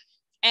members,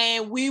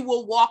 and we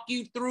will walk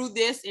you through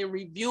this and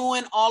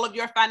reviewing all of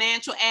your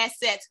financial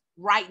assets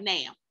right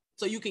now.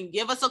 So you can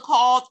give us a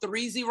call,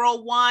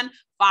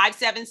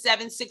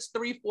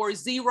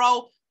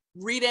 301-577-6340.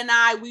 Rita and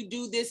I, we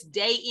do this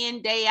day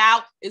in, day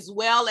out, as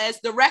well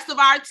as the rest of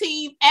our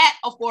team at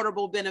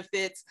Affordable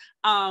Benefits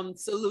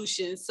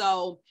Solutions.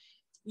 So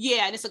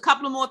yeah, and it's a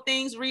couple of more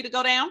things, Rita,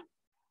 go down.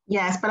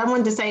 Yes, but I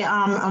wanted to say,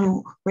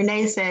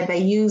 Renee said they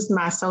used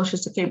my Social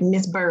Security,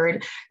 Miss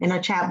Bird, in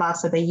her chat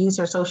box, that they used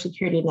her Social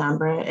Security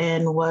number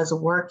and was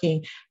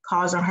working,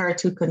 causing her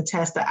to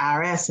contest the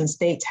IRS and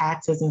state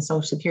taxes, and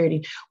Social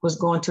Security was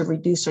going to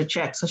reduce her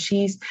check. So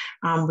she's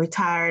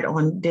retired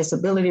on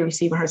disability,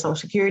 receiving her Social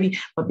Security,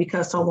 but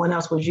because someone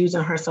else was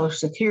using her Social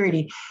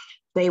Security,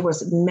 they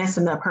was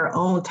messing up her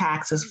own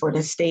taxes for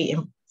the state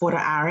and for the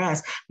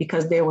IRS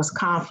because there was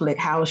conflict.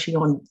 How is she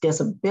on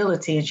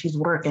disability and she's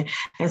working?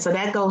 And so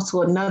that goes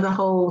to another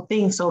whole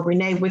thing. So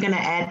Renee, we're going to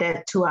add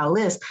that to our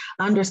list,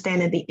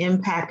 understanding the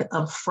impact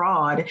of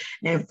fraud.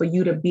 And for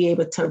you to be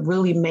able to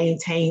really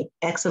maintain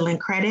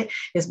excellent credit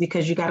is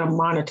because you got to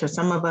monitor.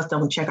 Some of us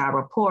don't check our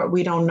report.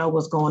 We don't know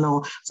what's going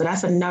on. So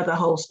that's another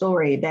whole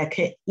story that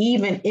could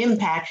even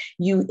impact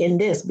you in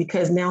this,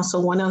 because now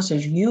someone else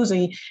is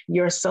using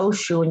your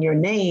social and your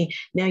name.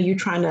 Now you're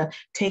trying to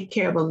take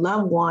care of a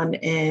loved one,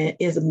 and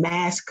is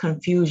mass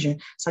confusion.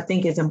 So I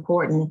think it's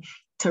important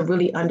to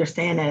really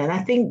understand that. And I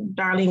think,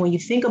 Darlene, when you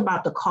think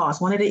about the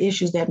cost, one of the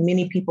issues that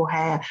many people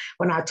have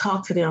when I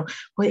talk to them,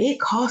 well, it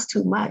costs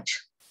too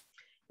much.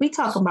 We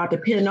talk about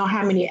depending on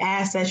how many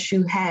assets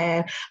you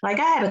have. Like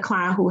I had a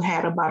client who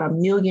had about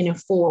 $1.4 million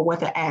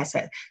worth of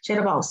assets. She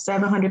had about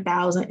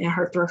 $700,000 in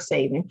her thrift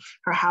saving.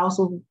 Her house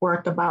was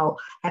worth about,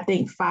 I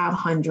think,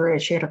 $500,000.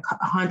 She had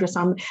 $100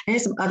 something,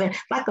 and some other,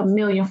 like $1.4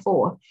 million.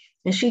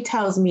 And she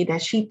tells me that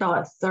she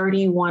thought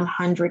 $3,100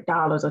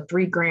 or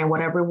 $3,000,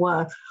 whatever it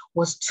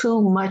was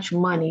too much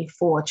money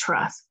for a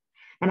trust.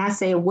 And I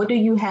said, what do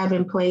you have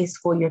in place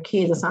for your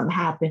kids if something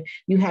happened?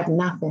 You have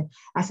nothing.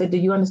 I said, do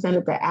you understand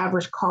that the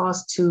average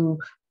cost to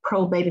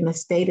probate an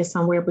estate is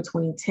somewhere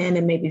between 10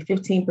 and maybe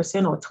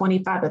 15% or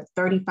 $25,000 to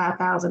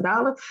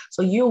 $35,000?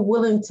 So you're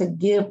willing to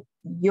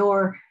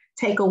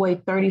take away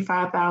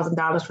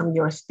 $35,000 from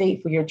your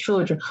estate for your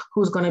children,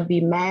 who's going to be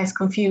mass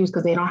confused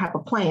because they don't have a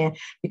plan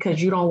because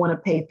you don't want to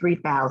pay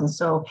 $3,000.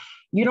 So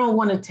you don't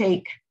want to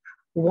take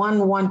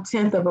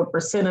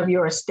 1/110% of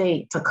your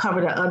estate to cover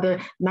the other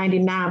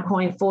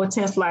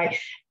 99.4. Like,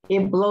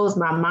 it blows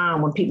my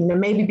mind when people,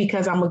 maybe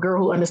because I'm a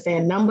girl who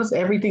understands numbers,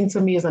 everything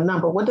to me is a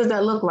number. What does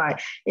that look like?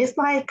 It's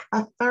like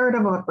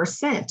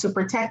 1/3% to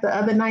protect the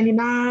other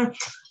 99.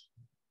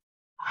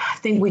 I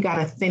think we got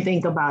to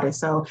think about it.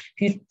 So if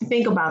you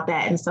think about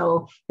that, and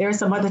so there are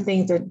some other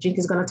things that Jink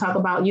is going to talk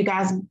about. You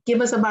guys give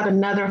us about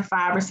another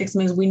 5 or 6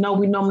 minutes. We know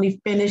we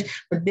normally finish,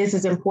 but this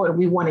is important.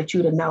 We wanted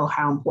you to know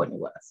how important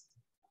it was.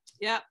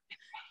 Yep.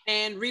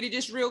 And Rita,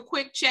 just real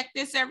quick, check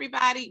this,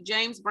 everybody.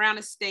 James Brown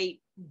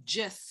estate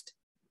just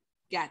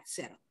got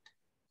settled.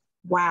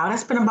 Wow,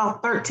 that's been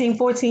about 13,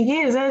 14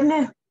 years, isn't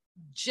it?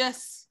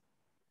 Just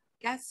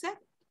got settled.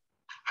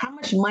 How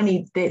much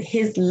money did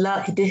his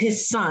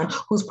son,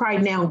 who's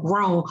probably now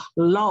grown,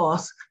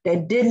 lost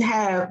that didn't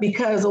have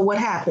because of what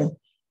happened?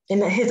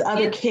 And his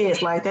other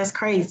kids, like, that's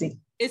crazy.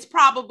 It's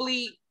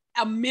probably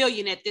 $1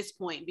 million at this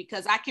point,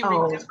 because I can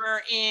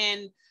remember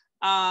in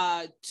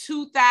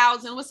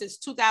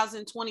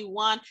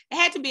 2021, it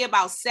had to be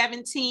about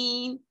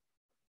 17,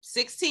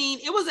 16.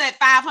 It was at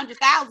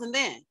 500,000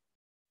 then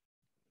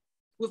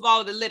with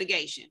all of the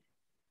litigation.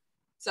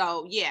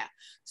 So yeah.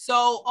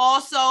 So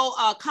also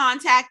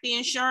contact the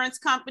insurance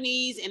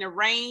companies and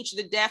arrange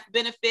the death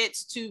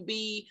benefits to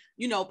be,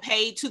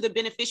 paid to the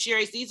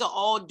beneficiaries. These are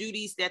all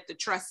duties that the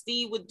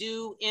trustee would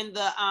do in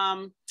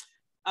the,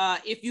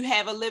 if you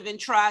have a living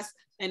trust.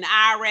 An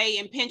IRA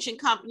and pension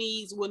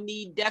companies will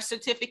need death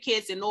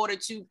certificates in order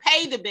to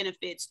pay the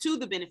benefits to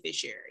the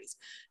beneficiaries.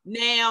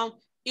 Now,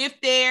 if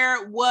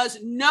there was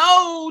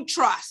no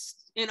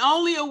trust and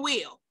only a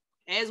will,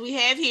 as we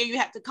have here, you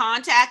have to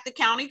contact the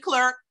county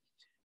clerk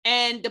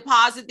and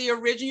deposit the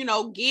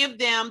original, give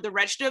them the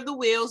register of the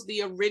wills,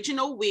 the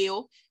original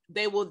will.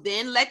 They will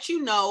then let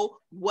you know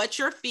what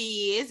your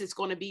fee is. It's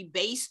going to be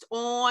based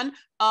on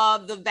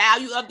the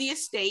value of the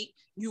estate.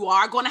 You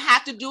are going to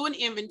have to do an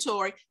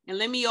inventory.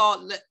 And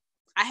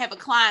I have a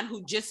client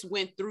who just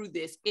went through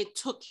this. It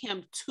took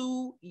him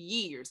 2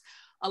 years.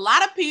 A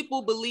lot of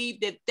people believe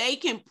that they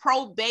can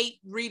probate,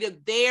 Rita,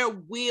 their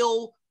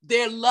will,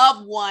 their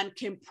loved one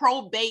can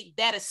probate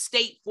that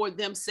estate for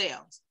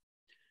themselves.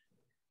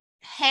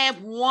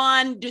 Have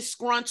one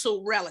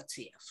disgruntled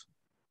relative.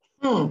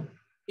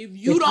 If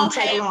you don't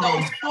have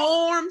those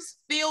forms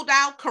filled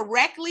out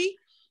correctly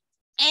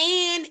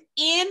and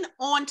in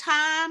on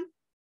time,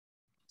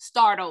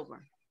 start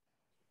over.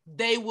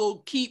 They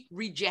will keep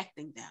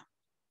rejecting them.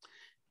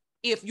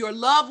 If your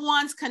loved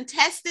ones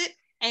contest it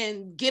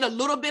and get a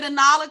little bit of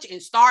knowledge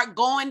and start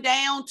going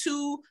down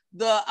to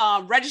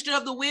the register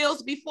of the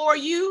wills before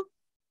you,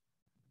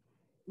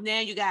 now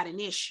you got an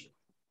issue.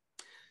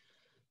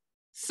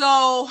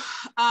 So,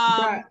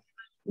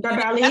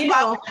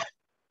 Darlene,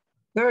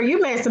 girl,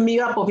 you messing me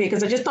up over here,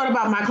 because I just thought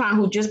about my client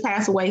who just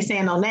passed away,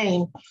 saying no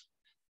name.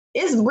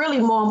 It's really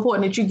more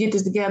important that you get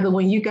this together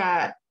when you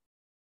got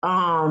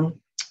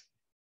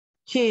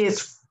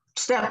kids,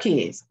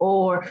 stepkids,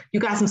 or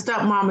you got some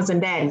stepmamas and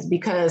daddies,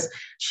 because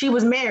she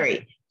was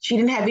married. She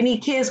didn't have any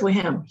kids with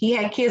him. He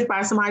had kids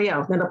by somebody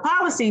else. Now the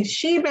policy,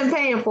 she'd been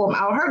paying for him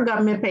out of her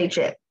government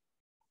paycheck.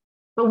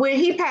 But when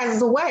he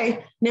passes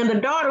away, then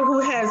the daughter, who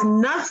has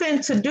nothing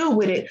to do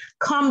with it,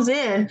 comes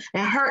in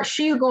and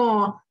she's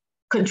going to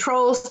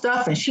control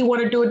stuff and she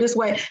want to do it this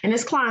way. And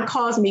this client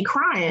calls me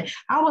crying.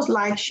 I was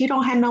like, she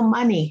don't have no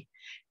money.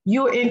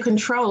 You're in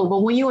control. But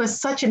when you're in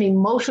such an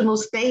emotional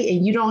state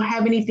and you don't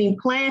have anything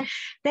planned,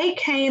 they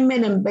came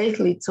in and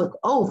basically took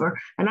over.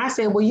 And I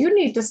said, well, you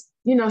need to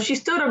she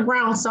stood her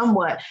ground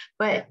somewhat,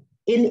 but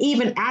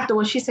even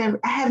afterwards, she said,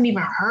 I haven't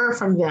even heard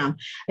from them.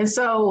 And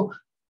so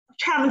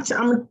I'm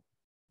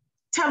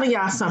telling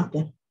y'all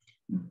something.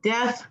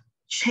 Death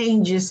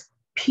changes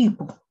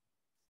people.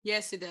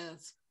 Yes, it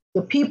does.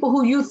 The people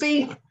who you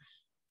think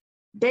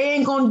they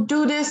ain't gonna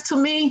do this to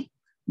me,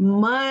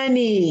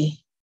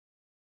 money,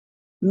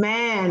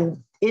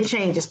 man, it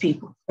changes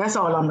people. That's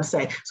all I'm gonna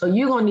say. So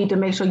you're gonna need to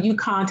make sure you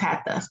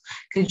contact us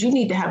because you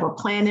need to have a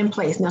plan in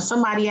place. Now,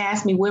 somebody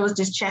asked me, where was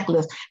this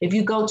checklist? If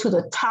you go to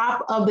the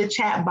top of the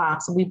chat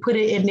box, we put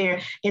it in there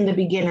in the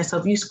beginning. So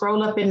if you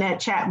scroll up in that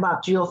chat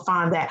box, you'll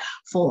find that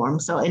form.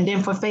 So, and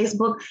then for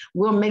Facebook,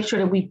 we'll make sure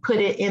that we put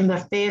it in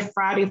the Fed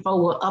Friday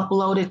folder. We'll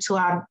upload it to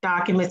our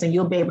documents and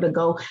you'll be able to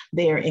go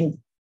there and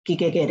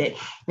get it.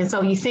 And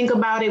so you think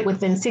about it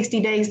within 60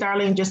 days,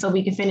 Darlene, just so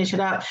we can finish it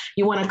up.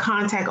 You want to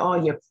contact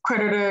all your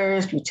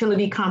creditors,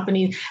 utility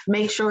companies,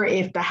 make sure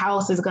if the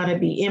house is going to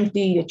be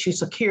empty, that you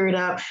secure it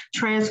up,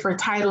 transfer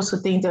titles to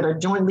things that are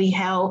jointly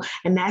held.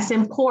 And that's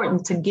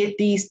important to get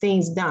these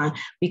things done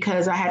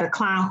because I had a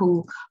client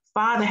whose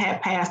father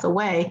had passed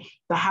away.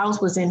 The house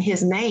was in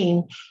his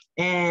name,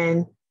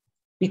 and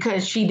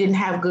because she didn't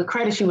have good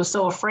credit, she was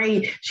so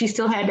afraid. She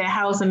still had that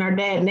house in her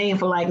dad's name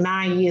for like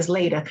 9 years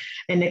later.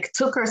 And it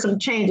took her some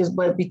changes,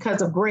 but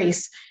because of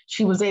grace,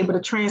 she was able to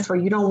transfer.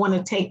 You don't want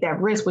to take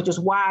that risk, which is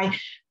why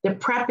the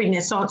prepping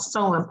is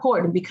so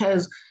important.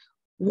 Because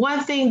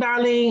one thing,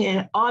 Darlene,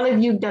 and all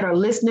of you that are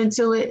listening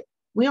to it,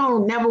 we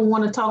don't never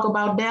want to talk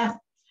about death,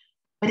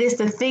 but it's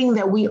the thing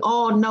that we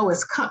all know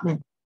is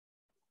coming.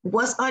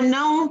 What's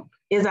unknown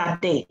is our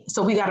date.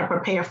 So we got to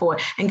prepare for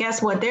it. And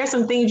guess what? There's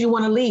some things you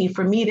want to leave.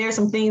 For me, there's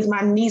some things my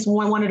niece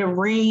wanted a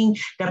ring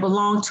that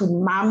belonged to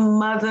my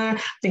mother.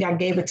 I think I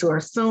gave it to her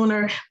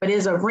sooner, but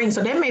it's a ring.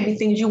 So there may be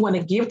things you want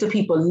to give to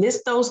people.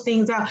 List those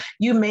things out.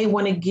 You may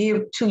want to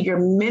give to your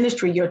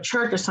ministry, your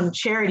church, or some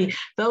charity.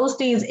 Those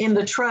things in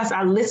the trust,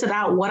 I listed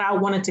out what I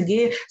wanted to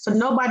give. So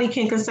nobody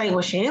can say,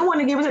 well, she didn't want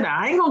to give it to that.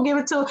 I ain't going to give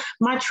it to.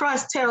 My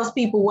trust tells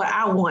people what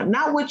I want,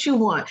 not what you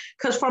want.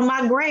 Because from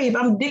my grave,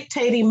 I'm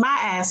dictating my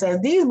assets.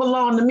 These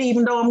belong to me,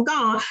 even though I'm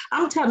gone.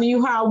 I'm telling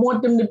you how I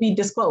want them to be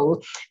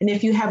disclosed. And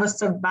if you have a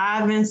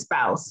surviving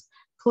spouse,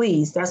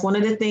 please, that's one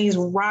of the things.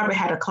 Robert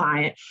had a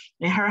client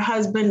and her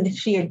husband,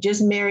 she had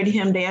just married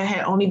him. They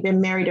had only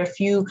been married a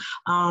few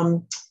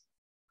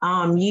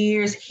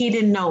years. He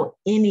didn't know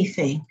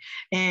anything.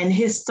 And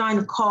his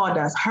son called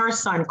us, her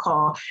son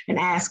called and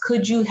asked,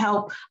 could you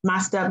help my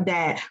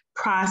stepdad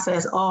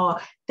process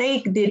all? They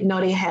didn't know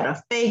they had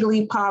a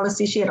Fagley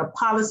policy. She had a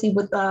policy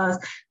with us.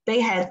 They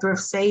had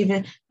thrift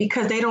saving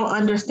because they don't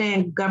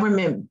understand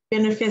government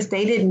benefits.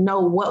 They didn't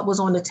know what was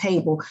on the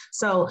table.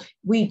 So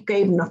we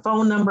gave them the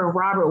phone number.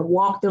 Robert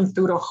walked them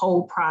through the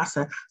whole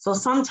process. So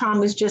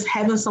sometimes it's just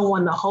having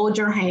someone to hold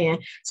your hand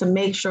to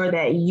make sure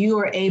that you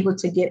are able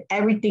to get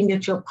everything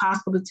that you're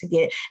possible to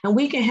get. And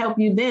we can help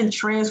you then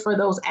transfer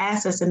those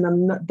assets in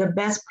the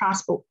best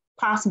possible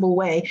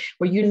way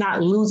where you're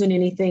not losing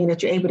anything,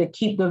 that you're able to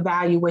keep the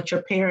value what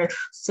your parents,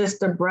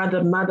 sister,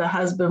 brother, mother,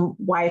 husband,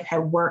 wife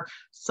have worked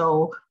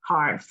so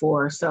hard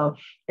for. So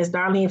as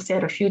Darlene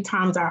said a few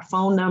times, our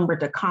phone number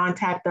to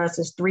contact us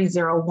is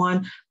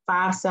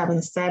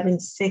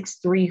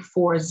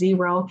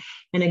 301-577-6340.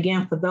 And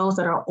again, for those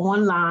that are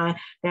online,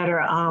 that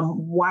are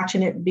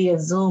watching it via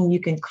Zoom, you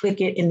can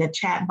click it in the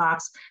chat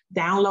box,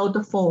 download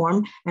the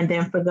form. And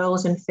then for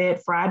those in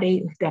Fed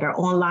Friday that are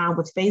online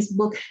with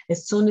Facebook,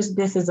 as soon as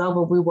this is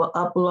over, we will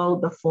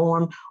upload the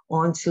form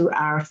onto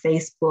our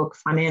Facebook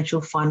Financial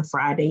Fun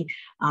Friday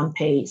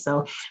page.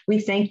 So we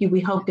thank you.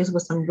 We hope this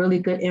was some really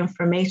good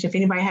information. If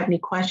anybody have any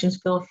questions,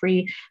 feel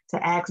free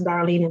to ask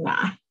Darlene and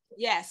I.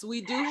 Yes,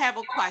 we do have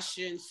a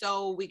question.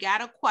 So we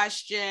got a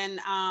question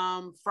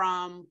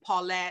from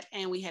Paulette,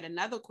 and we had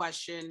another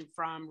question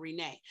from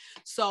Renee.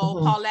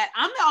 So Paulette,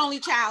 I'm the only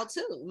child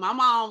too. My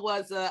mom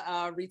was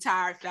a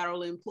retired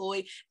federal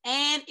employee,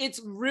 and it's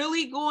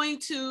really going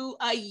to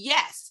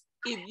yes.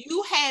 If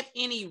you have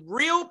any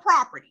real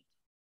property,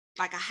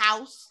 like a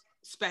house,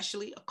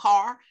 especially a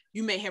car,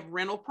 you may have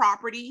rental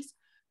properties,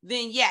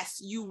 then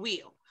yes, you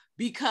will.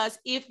 Because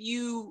if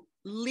you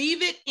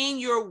leave it in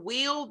your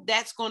will,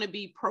 that's going to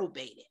be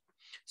probated.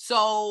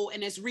 So,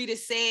 and as Rita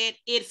said,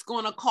 it's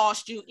going to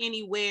cost you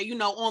anywhere,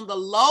 on the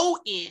low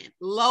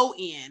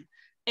end,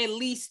 at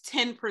least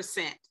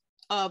 10%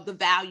 of the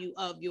value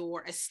of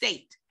your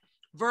estate.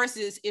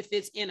 Versus if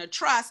it's in a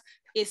trust,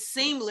 it's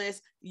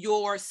seamless.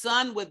 Your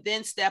son would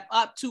then step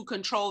up to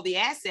control the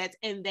assets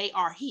and they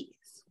are his,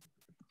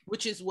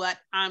 which is what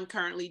I'm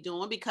currently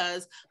doing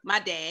because my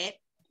dad,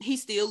 he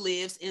still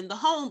lives in the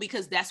home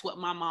because that's what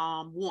my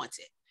mom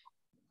wanted.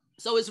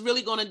 So it's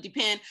really going to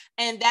depend.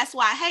 And that's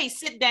why, hey,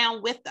 sit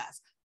down with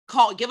us.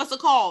 Give us a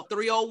call,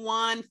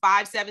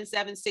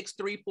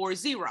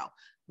 301-577-6340.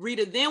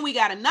 Rita, then we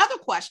got another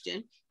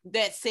question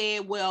that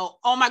said, well,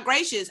 oh my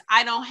gracious,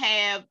 I don't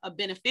have a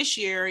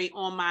beneficiary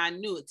on my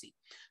annuity.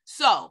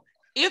 So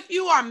if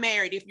you are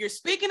married, if you're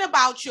speaking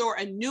about your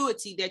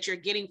annuity that you're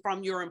getting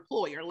from your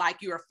employer, like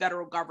you're a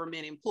federal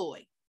government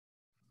employee.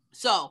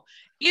 So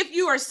if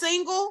you are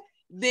single,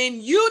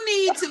 then you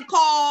need to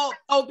call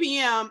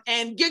OPM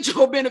and get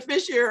your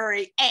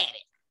beneficiary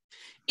added.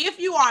 If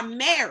you are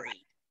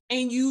married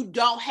and you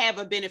don't have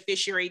a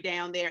beneficiary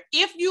down there,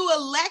 if you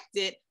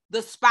elected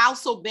the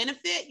spousal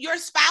benefit, your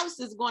spouse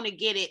is going to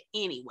get it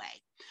anyway.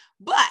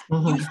 But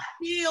you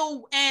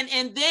still, and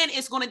then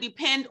it's going to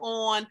depend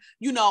on,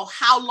 you know,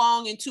 how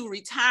long into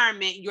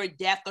retirement your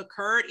death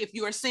occurred. If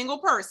you're a single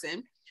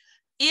person,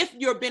 if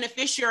your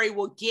beneficiary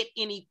will get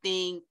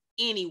anything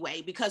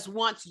anyway, because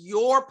once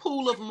your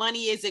pool of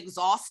money is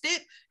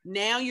exhausted,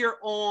 now you're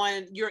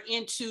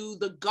into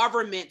the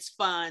government's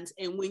funds.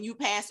 And when you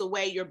pass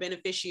away, your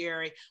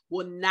beneficiary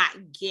will not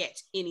get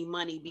any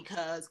money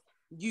because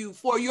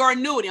for your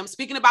annuity, I'm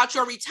speaking about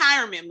your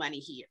retirement money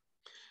here,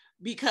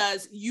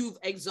 because you've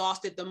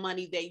exhausted the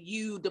money that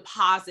you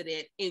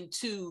deposited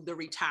into the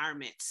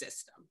retirement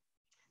system.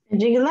 And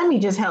Jiggy, let me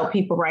just help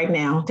people right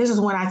now. This is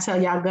when I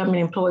tell y'all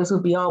government employees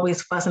who be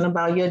always fussing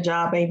about your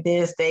job ain't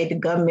this, the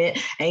government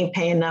ain't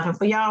paying nothing.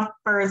 For y'all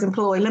first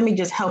employee, let me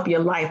just help your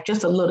life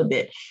just a little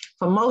bit.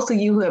 For most of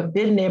you who have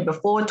been there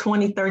before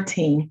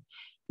 2013,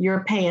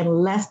 you're paying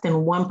less than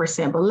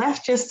 1%, but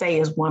let's just say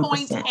it's 1%.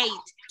 0.8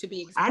 to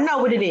be exact. I know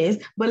what it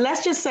is, but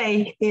let's just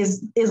say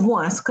is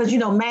once, because you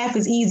know math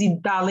is easy,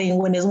 Darlene,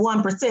 when it's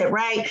 1%,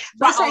 right?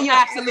 Let's say your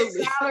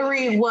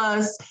salary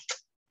was,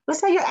 let's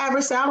say your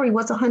average salary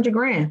was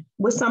 $100,000.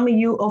 With some of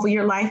you over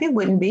your life, it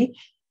wouldn't be.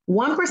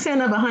 1%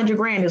 of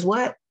 $100,000 is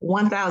what?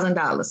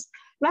 $1,000.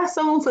 Let's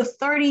assume for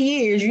 30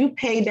 years, you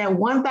paid that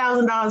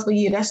 $1,000 per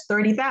year. That's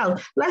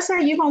 $30,000. Let's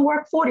say you're going to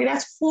work 40.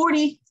 That's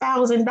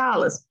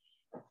 $40,000.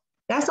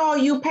 That's all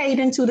you paid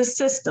into the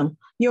system.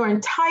 Your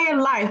entire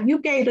life, you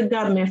gave the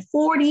government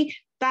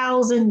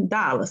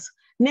 $40,000.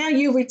 Now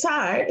you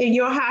retired and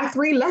you're high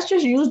three. Let's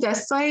just use that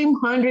same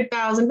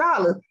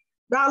 $100,000.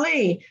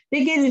 Darlene,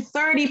 they're getting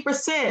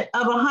 30%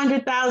 of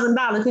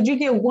 $100,000 because you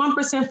get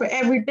 1% for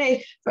every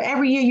day, for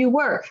every year you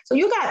work. So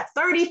you got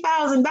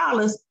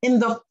 $30,000 in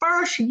the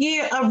first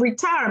year of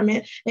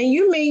retirement. And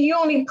you mean you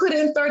only put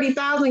in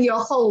 $30,000 your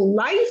whole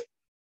life?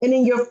 And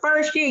in your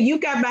first year, you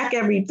got back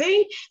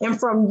everything. And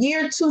from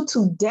year 2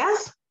 to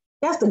death,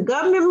 that's the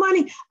government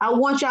money. I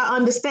want y'all to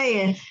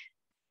understand,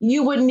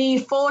 you would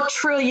need 4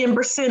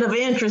 trillion% of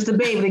interest to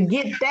be able to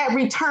get that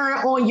return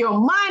on your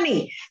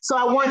money. So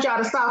I want y'all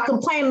to stop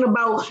complaining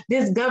about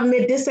this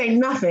government, this ain't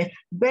nothing.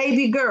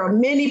 Baby girl,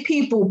 many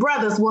people,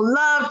 brothers will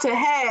love to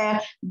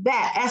have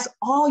that. That's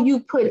all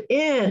you put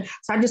in.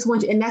 So I just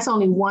want you, and that's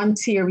only one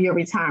tier of your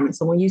retirement.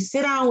 So when you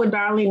sit down with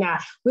Darlene now,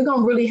 we're going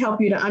to really help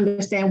you to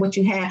understand what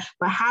you have,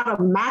 but how to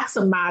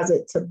maximize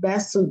it to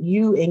best suit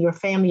you and your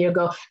family, your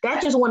goal.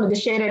 That just wanted to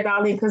share that,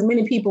 Darlene, because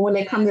many people, when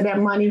they come to that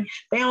money,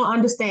 they don't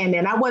understand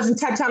that. I wasn't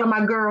telling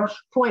my girl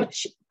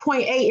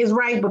 0.8 is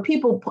right, but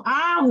people,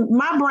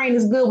 my brain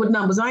is good with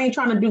numbers. I ain't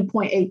trying to do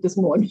 0.8 this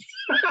morning.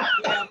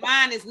 Yeah,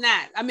 mine is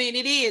not. I mean,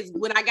 it is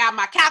when I got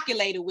my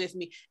calculator with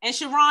me. And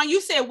Sharon,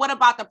 you said, what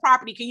about the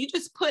property? Can you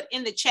just put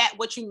in the chat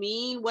what you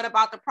mean? What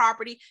about the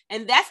property?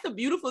 And that's the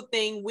beautiful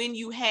thing when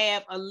you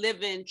have a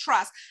living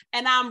trust.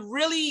 And I'm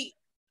really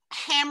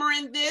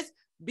hammering this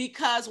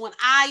because when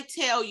I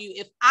tell you,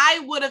 if I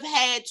would have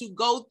had to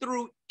go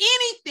through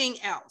anything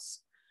else,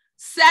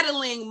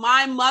 settling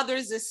my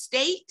mother's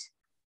estate,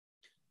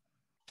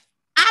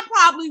 I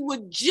probably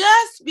would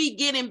just be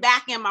getting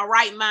back in my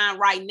right mind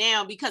right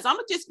now, because I'm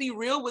gonna just be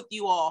real with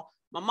you all.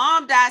 My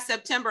mom died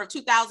September of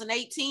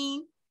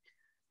 2018.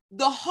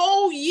 The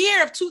whole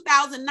year of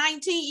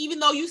 2019, even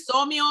though you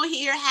saw me on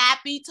here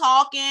happy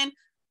talking,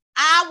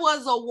 I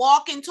was a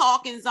walking,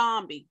 talking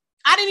zombie.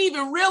 I didn't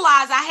even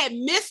realize I had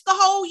missed the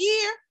whole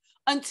year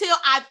until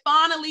I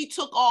finally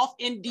took off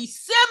in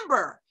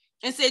December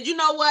and said, you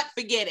know what,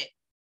 forget it.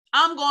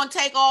 I'm going to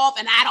take off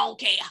and I don't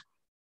care.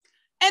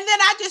 And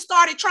then I just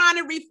started trying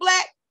to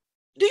reflect.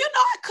 Do you know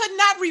I could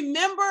not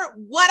remember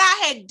what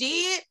I had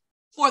did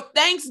for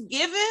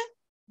Thanksgiving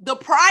the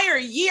prior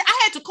year? I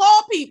had to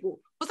call people.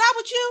 Was I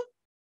with you?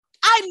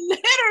 I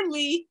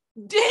literally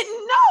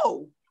didn't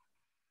know.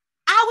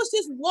 I was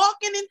just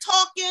walking and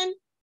talking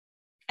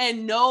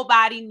and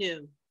nobody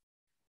knew.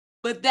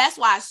 But that's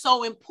why it's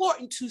so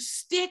important to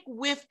stick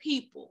with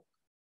people.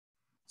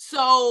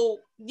 So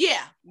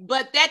yeah,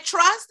 but that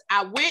trust,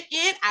 I went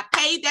in, I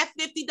paid that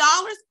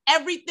 $50,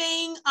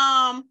 everything.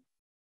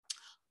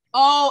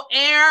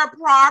 Air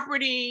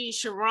property,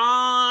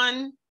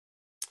 Sharon.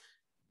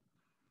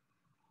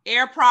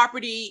 Air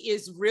property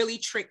is really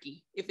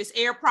tricky. If it's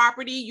air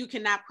property, you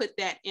cannot put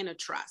that in a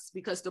trust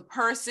because the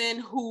person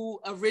who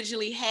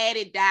originally had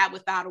it died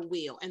without a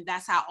will. And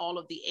that's how all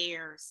of the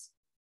heirs,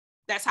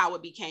 that's how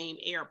it became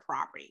air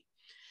property.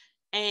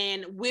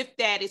 And with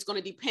that, it's going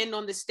to depend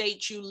on the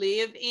state you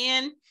live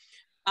in.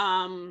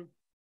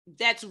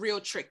 That's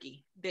real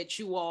tricky that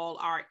you all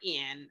are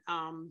in.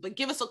 But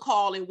give us a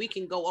call and we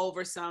can go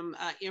over some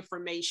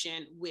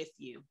information with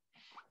you.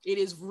 It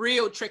is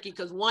real tricky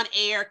because one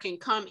heir can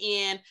come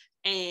in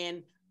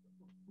and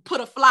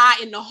put a fly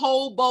in the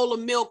whole bowl of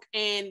milk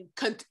and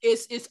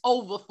it's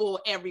over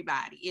for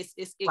everybody.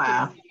 It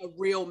wow. can be a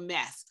real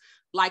mess.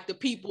 Like the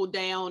people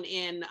down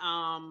in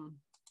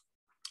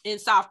in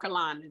South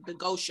Carolina, the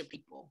Gosha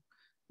people.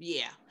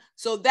 Yeah.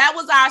 So that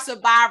was our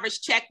survivors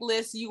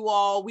checklist, you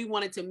all. We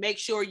wanted to make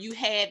sure you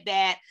had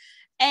that.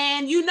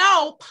 And, you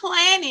know,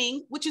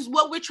 planning, which is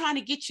what we're trying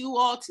to get you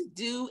all to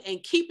do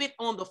and keep it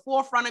on the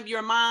forefront of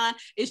your mind,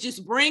 is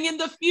just bringing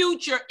the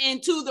future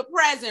into the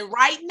present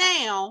right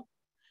now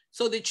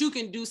so that you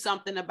can do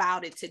something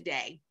about it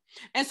today.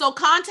 And so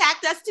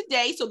contact us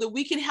today so that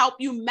we can help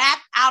you map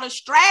out a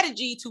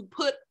strategy to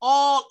put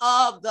all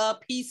of the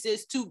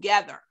pieces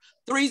together.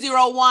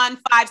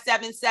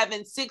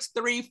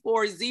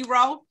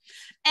 301-577-6340.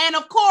 And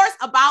of course,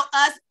 about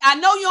us, I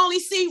know you only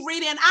see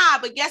Rita and I,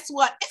 but guess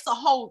what? It's a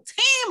whole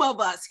team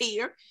of us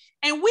here.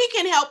 And we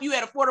can help you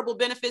at Affordable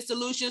Benefit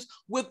Solutions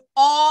with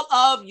all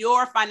of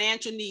your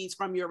financial needs,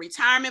 from your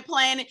retirement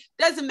planning.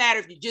 Doesn't matter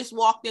if you just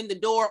walked in the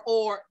door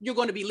or you're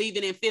going to be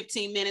leaving in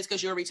 15 minutes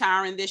because you're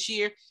retiring this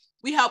year.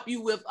 We help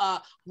you with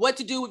what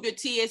to do with your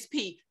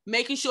TSP,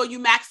 making sure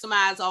you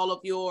maximize all of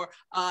your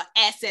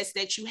assets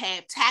that you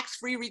have,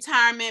 tax-free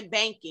retirement,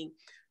 banking,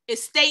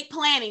 estate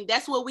planning.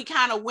 That's what we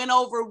kind of went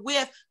over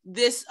with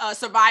this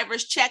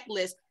survivors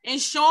checklist.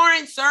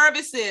 Insurance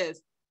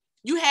services.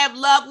 You have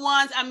loved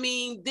ones. I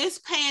mean, this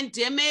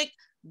pandemic,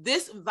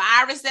 this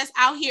virus that's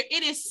out here,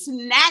 it is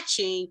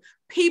snatching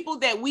people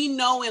that we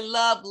know and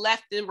love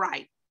left and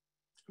right.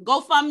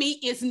 GoFundMe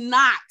is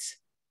not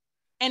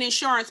an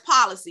insurance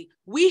policy.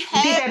 We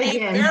have a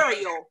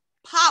burial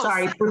policy.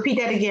 Sorry, repeat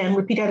that again.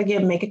 Repeat that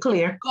again. Make it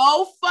clear.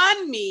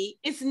 GoFundMe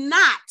is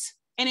not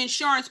an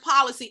insurance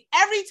policy.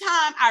 Every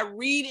time I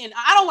read, and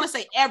I don't want to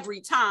say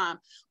every time,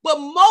 but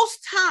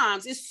most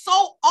times, it's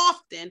so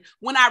often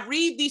when I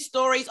read these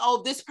stories,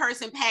 oh, this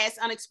person passed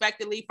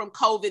unexpectedly from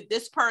COVID,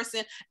 this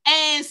person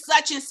and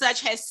such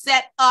has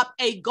set up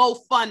a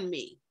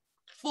GoFundMe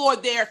for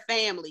their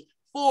family,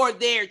 for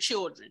their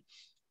children.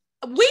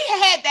 We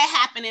had that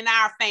happen in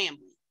our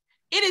family.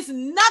 It is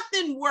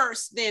nothing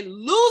worse than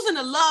losing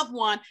a loved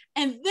one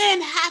and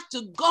then have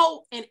to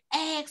go and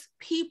ask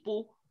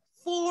people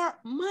for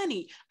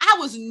money. I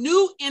was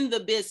new in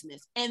the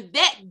business and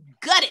that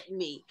gutted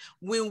me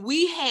when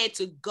we had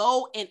to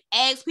go and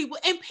ask people,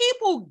 and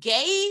people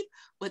gave,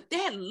 but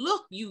that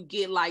look you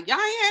get like, y'all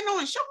ain't had no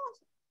insurance.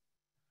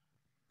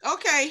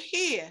 Okay,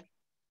 here.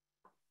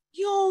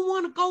 You don't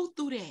want to go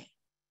through that.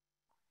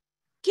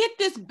 Get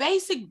this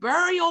basic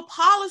burial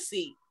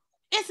policy.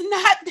 It's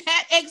not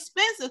that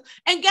expensive.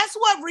 And guess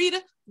what,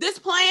 Rita? This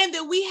plan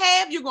that we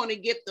have, you're going to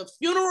get the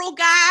funeral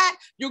guide.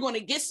 You're going to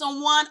get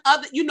someone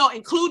other, you know,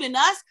 including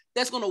us,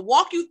 that's going to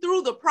walk you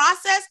through the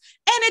process.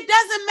 And it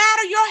doesn't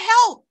matter your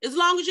health, as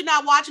long as you're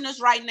not watching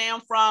us right now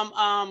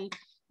from,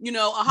 you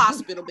know, a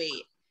hospital bed.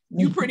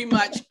 You pretty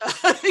much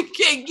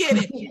can get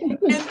it. And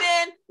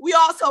then we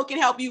also can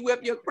help you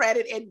with your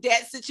credit and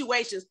debt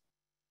situations.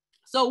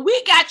 So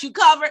we got you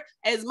covered,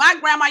 as my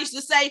grandma used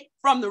to say,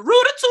 from the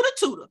rooter to the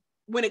tutor.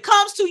 When it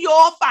comes to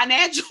your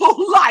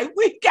financial life,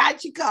 we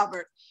got you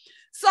covered.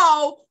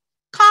 So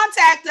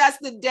contact us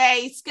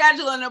today,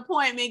 schedule an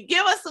appointment,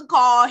 give us a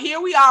call. Here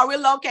we are. We're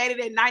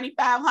located at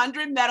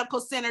 9500 Medical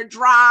Center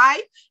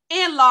Drive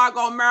in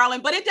Largo,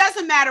 Maryland. But it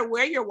doesn't matter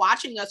where you're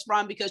watching us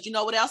from, because you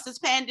know what else this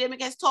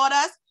pandemic has taught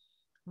us?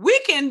 We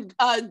can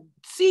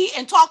see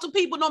and talk to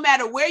people no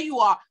matter where you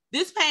are.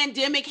 This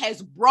pandemic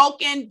has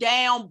broken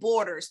down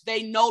borders.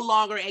 They no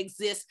longer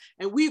exist.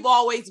 And we've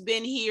always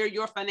been here,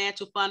 your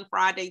Financial Fun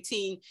Friday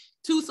team,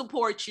 to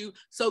support you.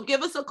 So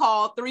give us a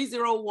call,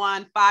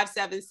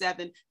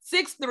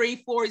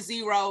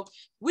 301-577-6340.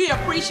 We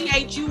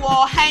appreciate you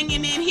all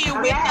hanging in here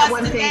with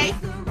us today.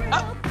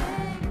 Oh.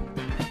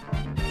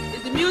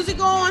 Is the music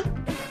on?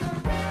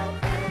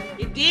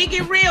 It did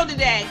get real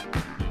today.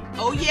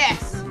 Oh,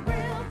 yes.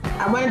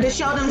 I wanted to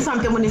show them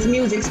something when this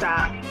music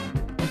stopped.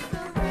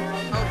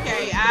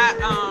 Okay, I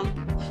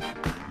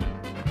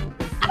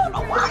don't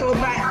know why.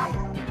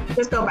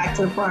 Let's go back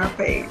to the front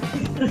page.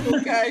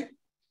 Okay.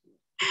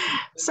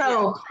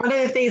 So one of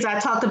the things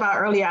I talked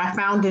about earlier, I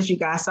found this, you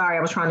guys, sorry,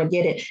 I was trying to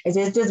get it, is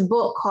this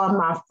book called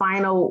My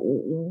Final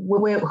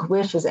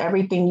Wish is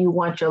Everything You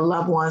Want Your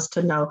Loved Ones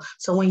to Know.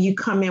 So when you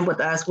come in with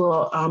us,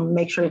 we'll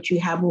make sure that you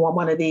have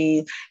one of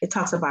these. It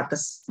talks about the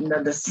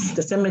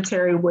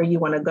cemetery, where you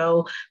want to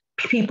go,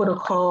 people to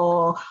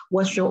call,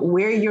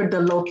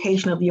 the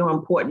location of your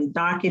important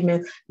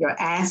documents, your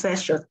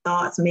assets, your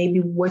thoughts, maybe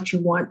what you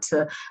want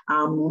to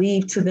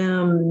leave to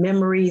them,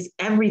 memories,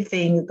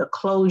 everything, the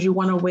clothes you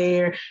want to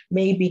wear,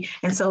 maybe.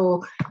 And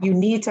so you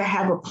need to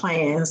have a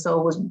plan.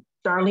 So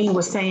Darlene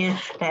was saying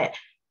that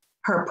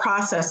her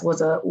process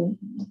was a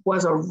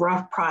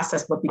rough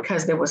process, but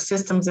because there were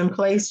systems in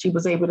place, she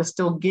was able to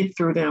still get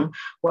through them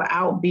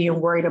without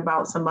being worried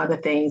about some other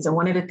things. And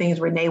one of the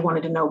things Renee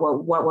wanted to know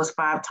what was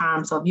 5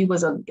 times. So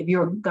if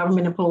you're a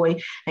government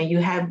employee and you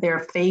have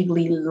their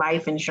Fagley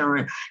life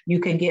insurance, you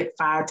can get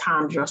 5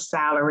 times your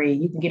salary.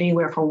 You can get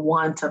anywhere from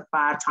 1 to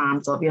 5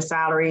 times. So if your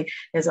salary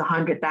is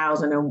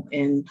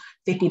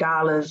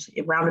 $100,050,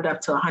 it rounded up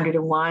to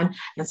 101,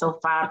 and so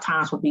 5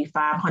 times would be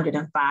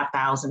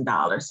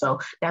 $505,000. So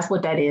that's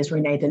what that is,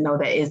 Renee, to know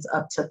that it's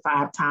up to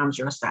 5 times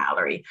your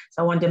salary.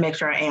 So I wanted to make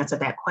sure I answered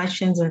that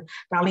questions. And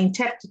Darlene,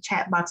 check the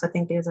chat box. I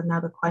think there's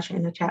another question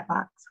in the chat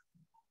box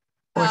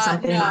or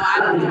something. No,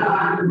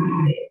 I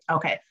don't.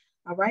 Okay.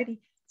 All righty.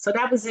 So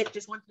that was it.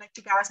 Just wanted to let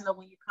you guys know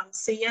when you come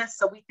see us.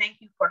 So we thank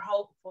you for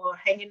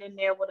hanging in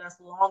there with us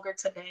longer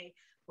today.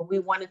 But we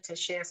wanted to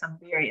share some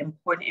very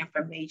important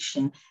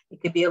information. It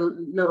could be a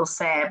little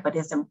sad, but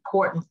it's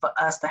important for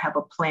us to have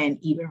a plan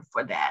even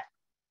for that.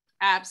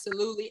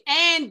 Absolutely.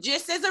 And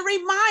just as a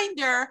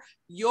reminder,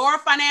 your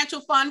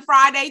Financial Fun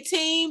Friday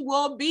team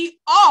will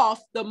be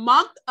off the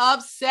month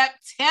of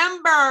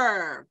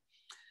September.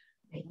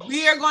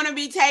 We are going to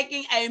be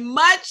taking a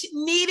much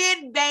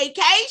needed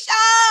vacation.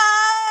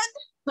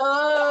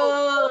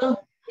 Oh,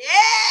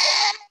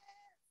 yeah.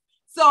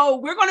 So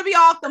we're going to be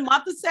off the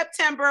month of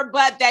September,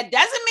 but that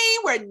doesn't mean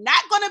we're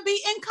not going to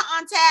be in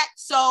contact.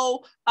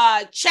 So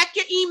check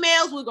your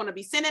emails. We're going to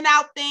be sending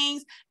out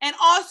things. And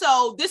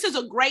also, this is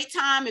a great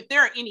time. If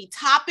there are any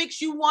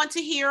topics you want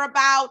to hear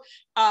about,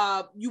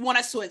 you want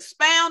us to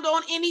expound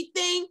on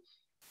anything,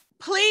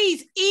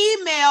 please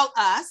email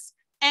us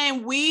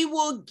and we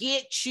will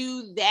get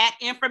you that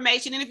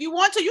information. And if you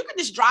want to, you can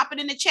just drop it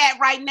in the chat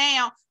right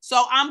now.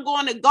 So I'm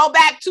going to go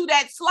back to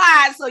that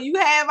slide so you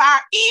have our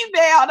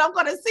email. And I'm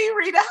going to see,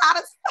 Rita, how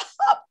to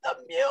stop the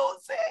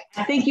music.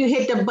 I think you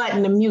hit the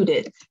button to mute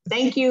it.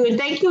 Thank you. And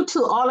thank you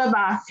to all of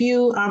our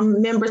few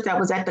members that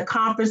was at the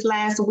conference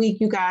last week.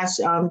 You guys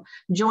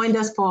joined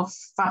us for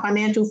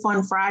Financial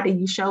Fun Friday.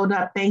 You showed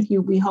up. Thank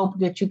you. We hope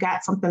that you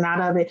got something out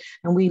of it.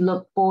 And we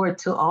look forward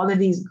to all of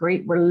these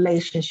great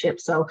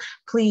relationships. So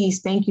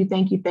please, thank you,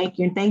 thank you, thank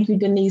you. And thank you,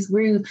 Denise.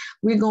 We're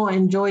going to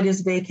enjoy this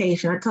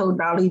vacation. I told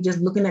Dolly, just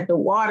looking at the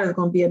water is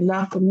going to be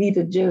enough for me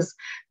to just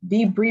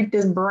debrief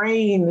this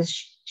brain and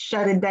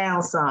shut it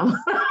down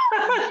some.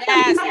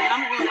 Yes,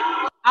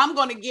 I'm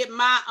going to get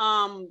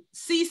my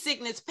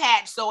seasickness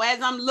patch. So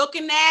as I'm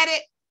looking at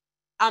it,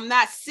 I'm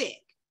not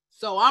sick.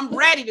 So I'm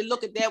ready to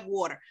look at that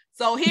water.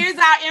 So here's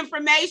our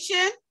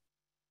information.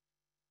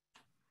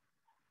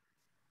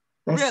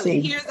 Let's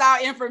see. Here's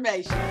our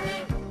information.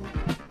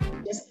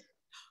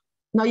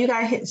 No, you got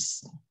to hit.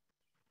 Is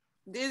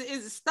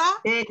it stop?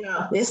 There you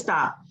go. It's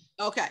stop.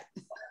 Okay.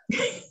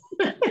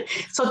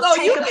 so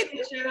take a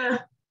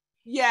picture.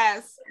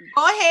 Yes.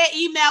 Go ahead,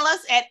 email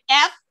us at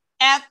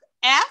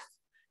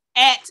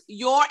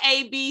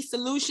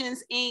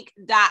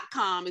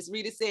fff@yourabsolutionsinc.com. As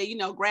Rita said,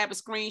 grab a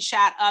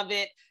screenshot of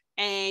it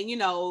and,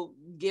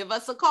 give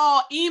us a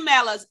call.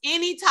 Email us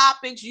any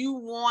topics you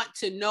want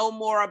to know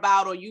more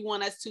about or you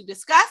want us to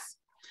discuss.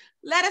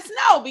 Let us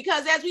know,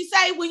 because as we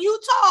say, when you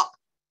talk,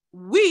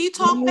 we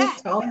talk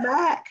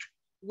back.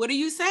 What are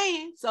you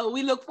saying? So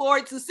we look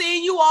forward to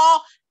seeing you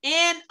all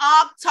in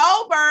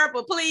October,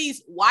 but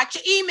please watch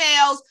your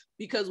emails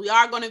because we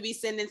are going to be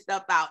sending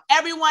stuff out.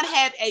 Everyone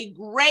have a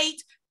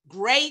great,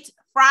 great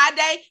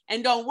Friday,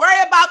 and don't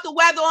worry about the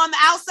weather on the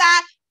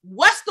outside.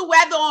 What's the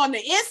weather on the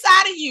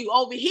inside of you?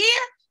 Over here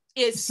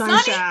is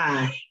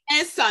sunshine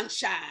and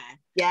sunshine.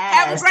 Yes.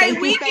 Have a great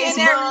weekend,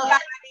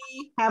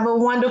 everybody. Have a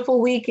wonderful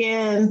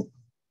weekend.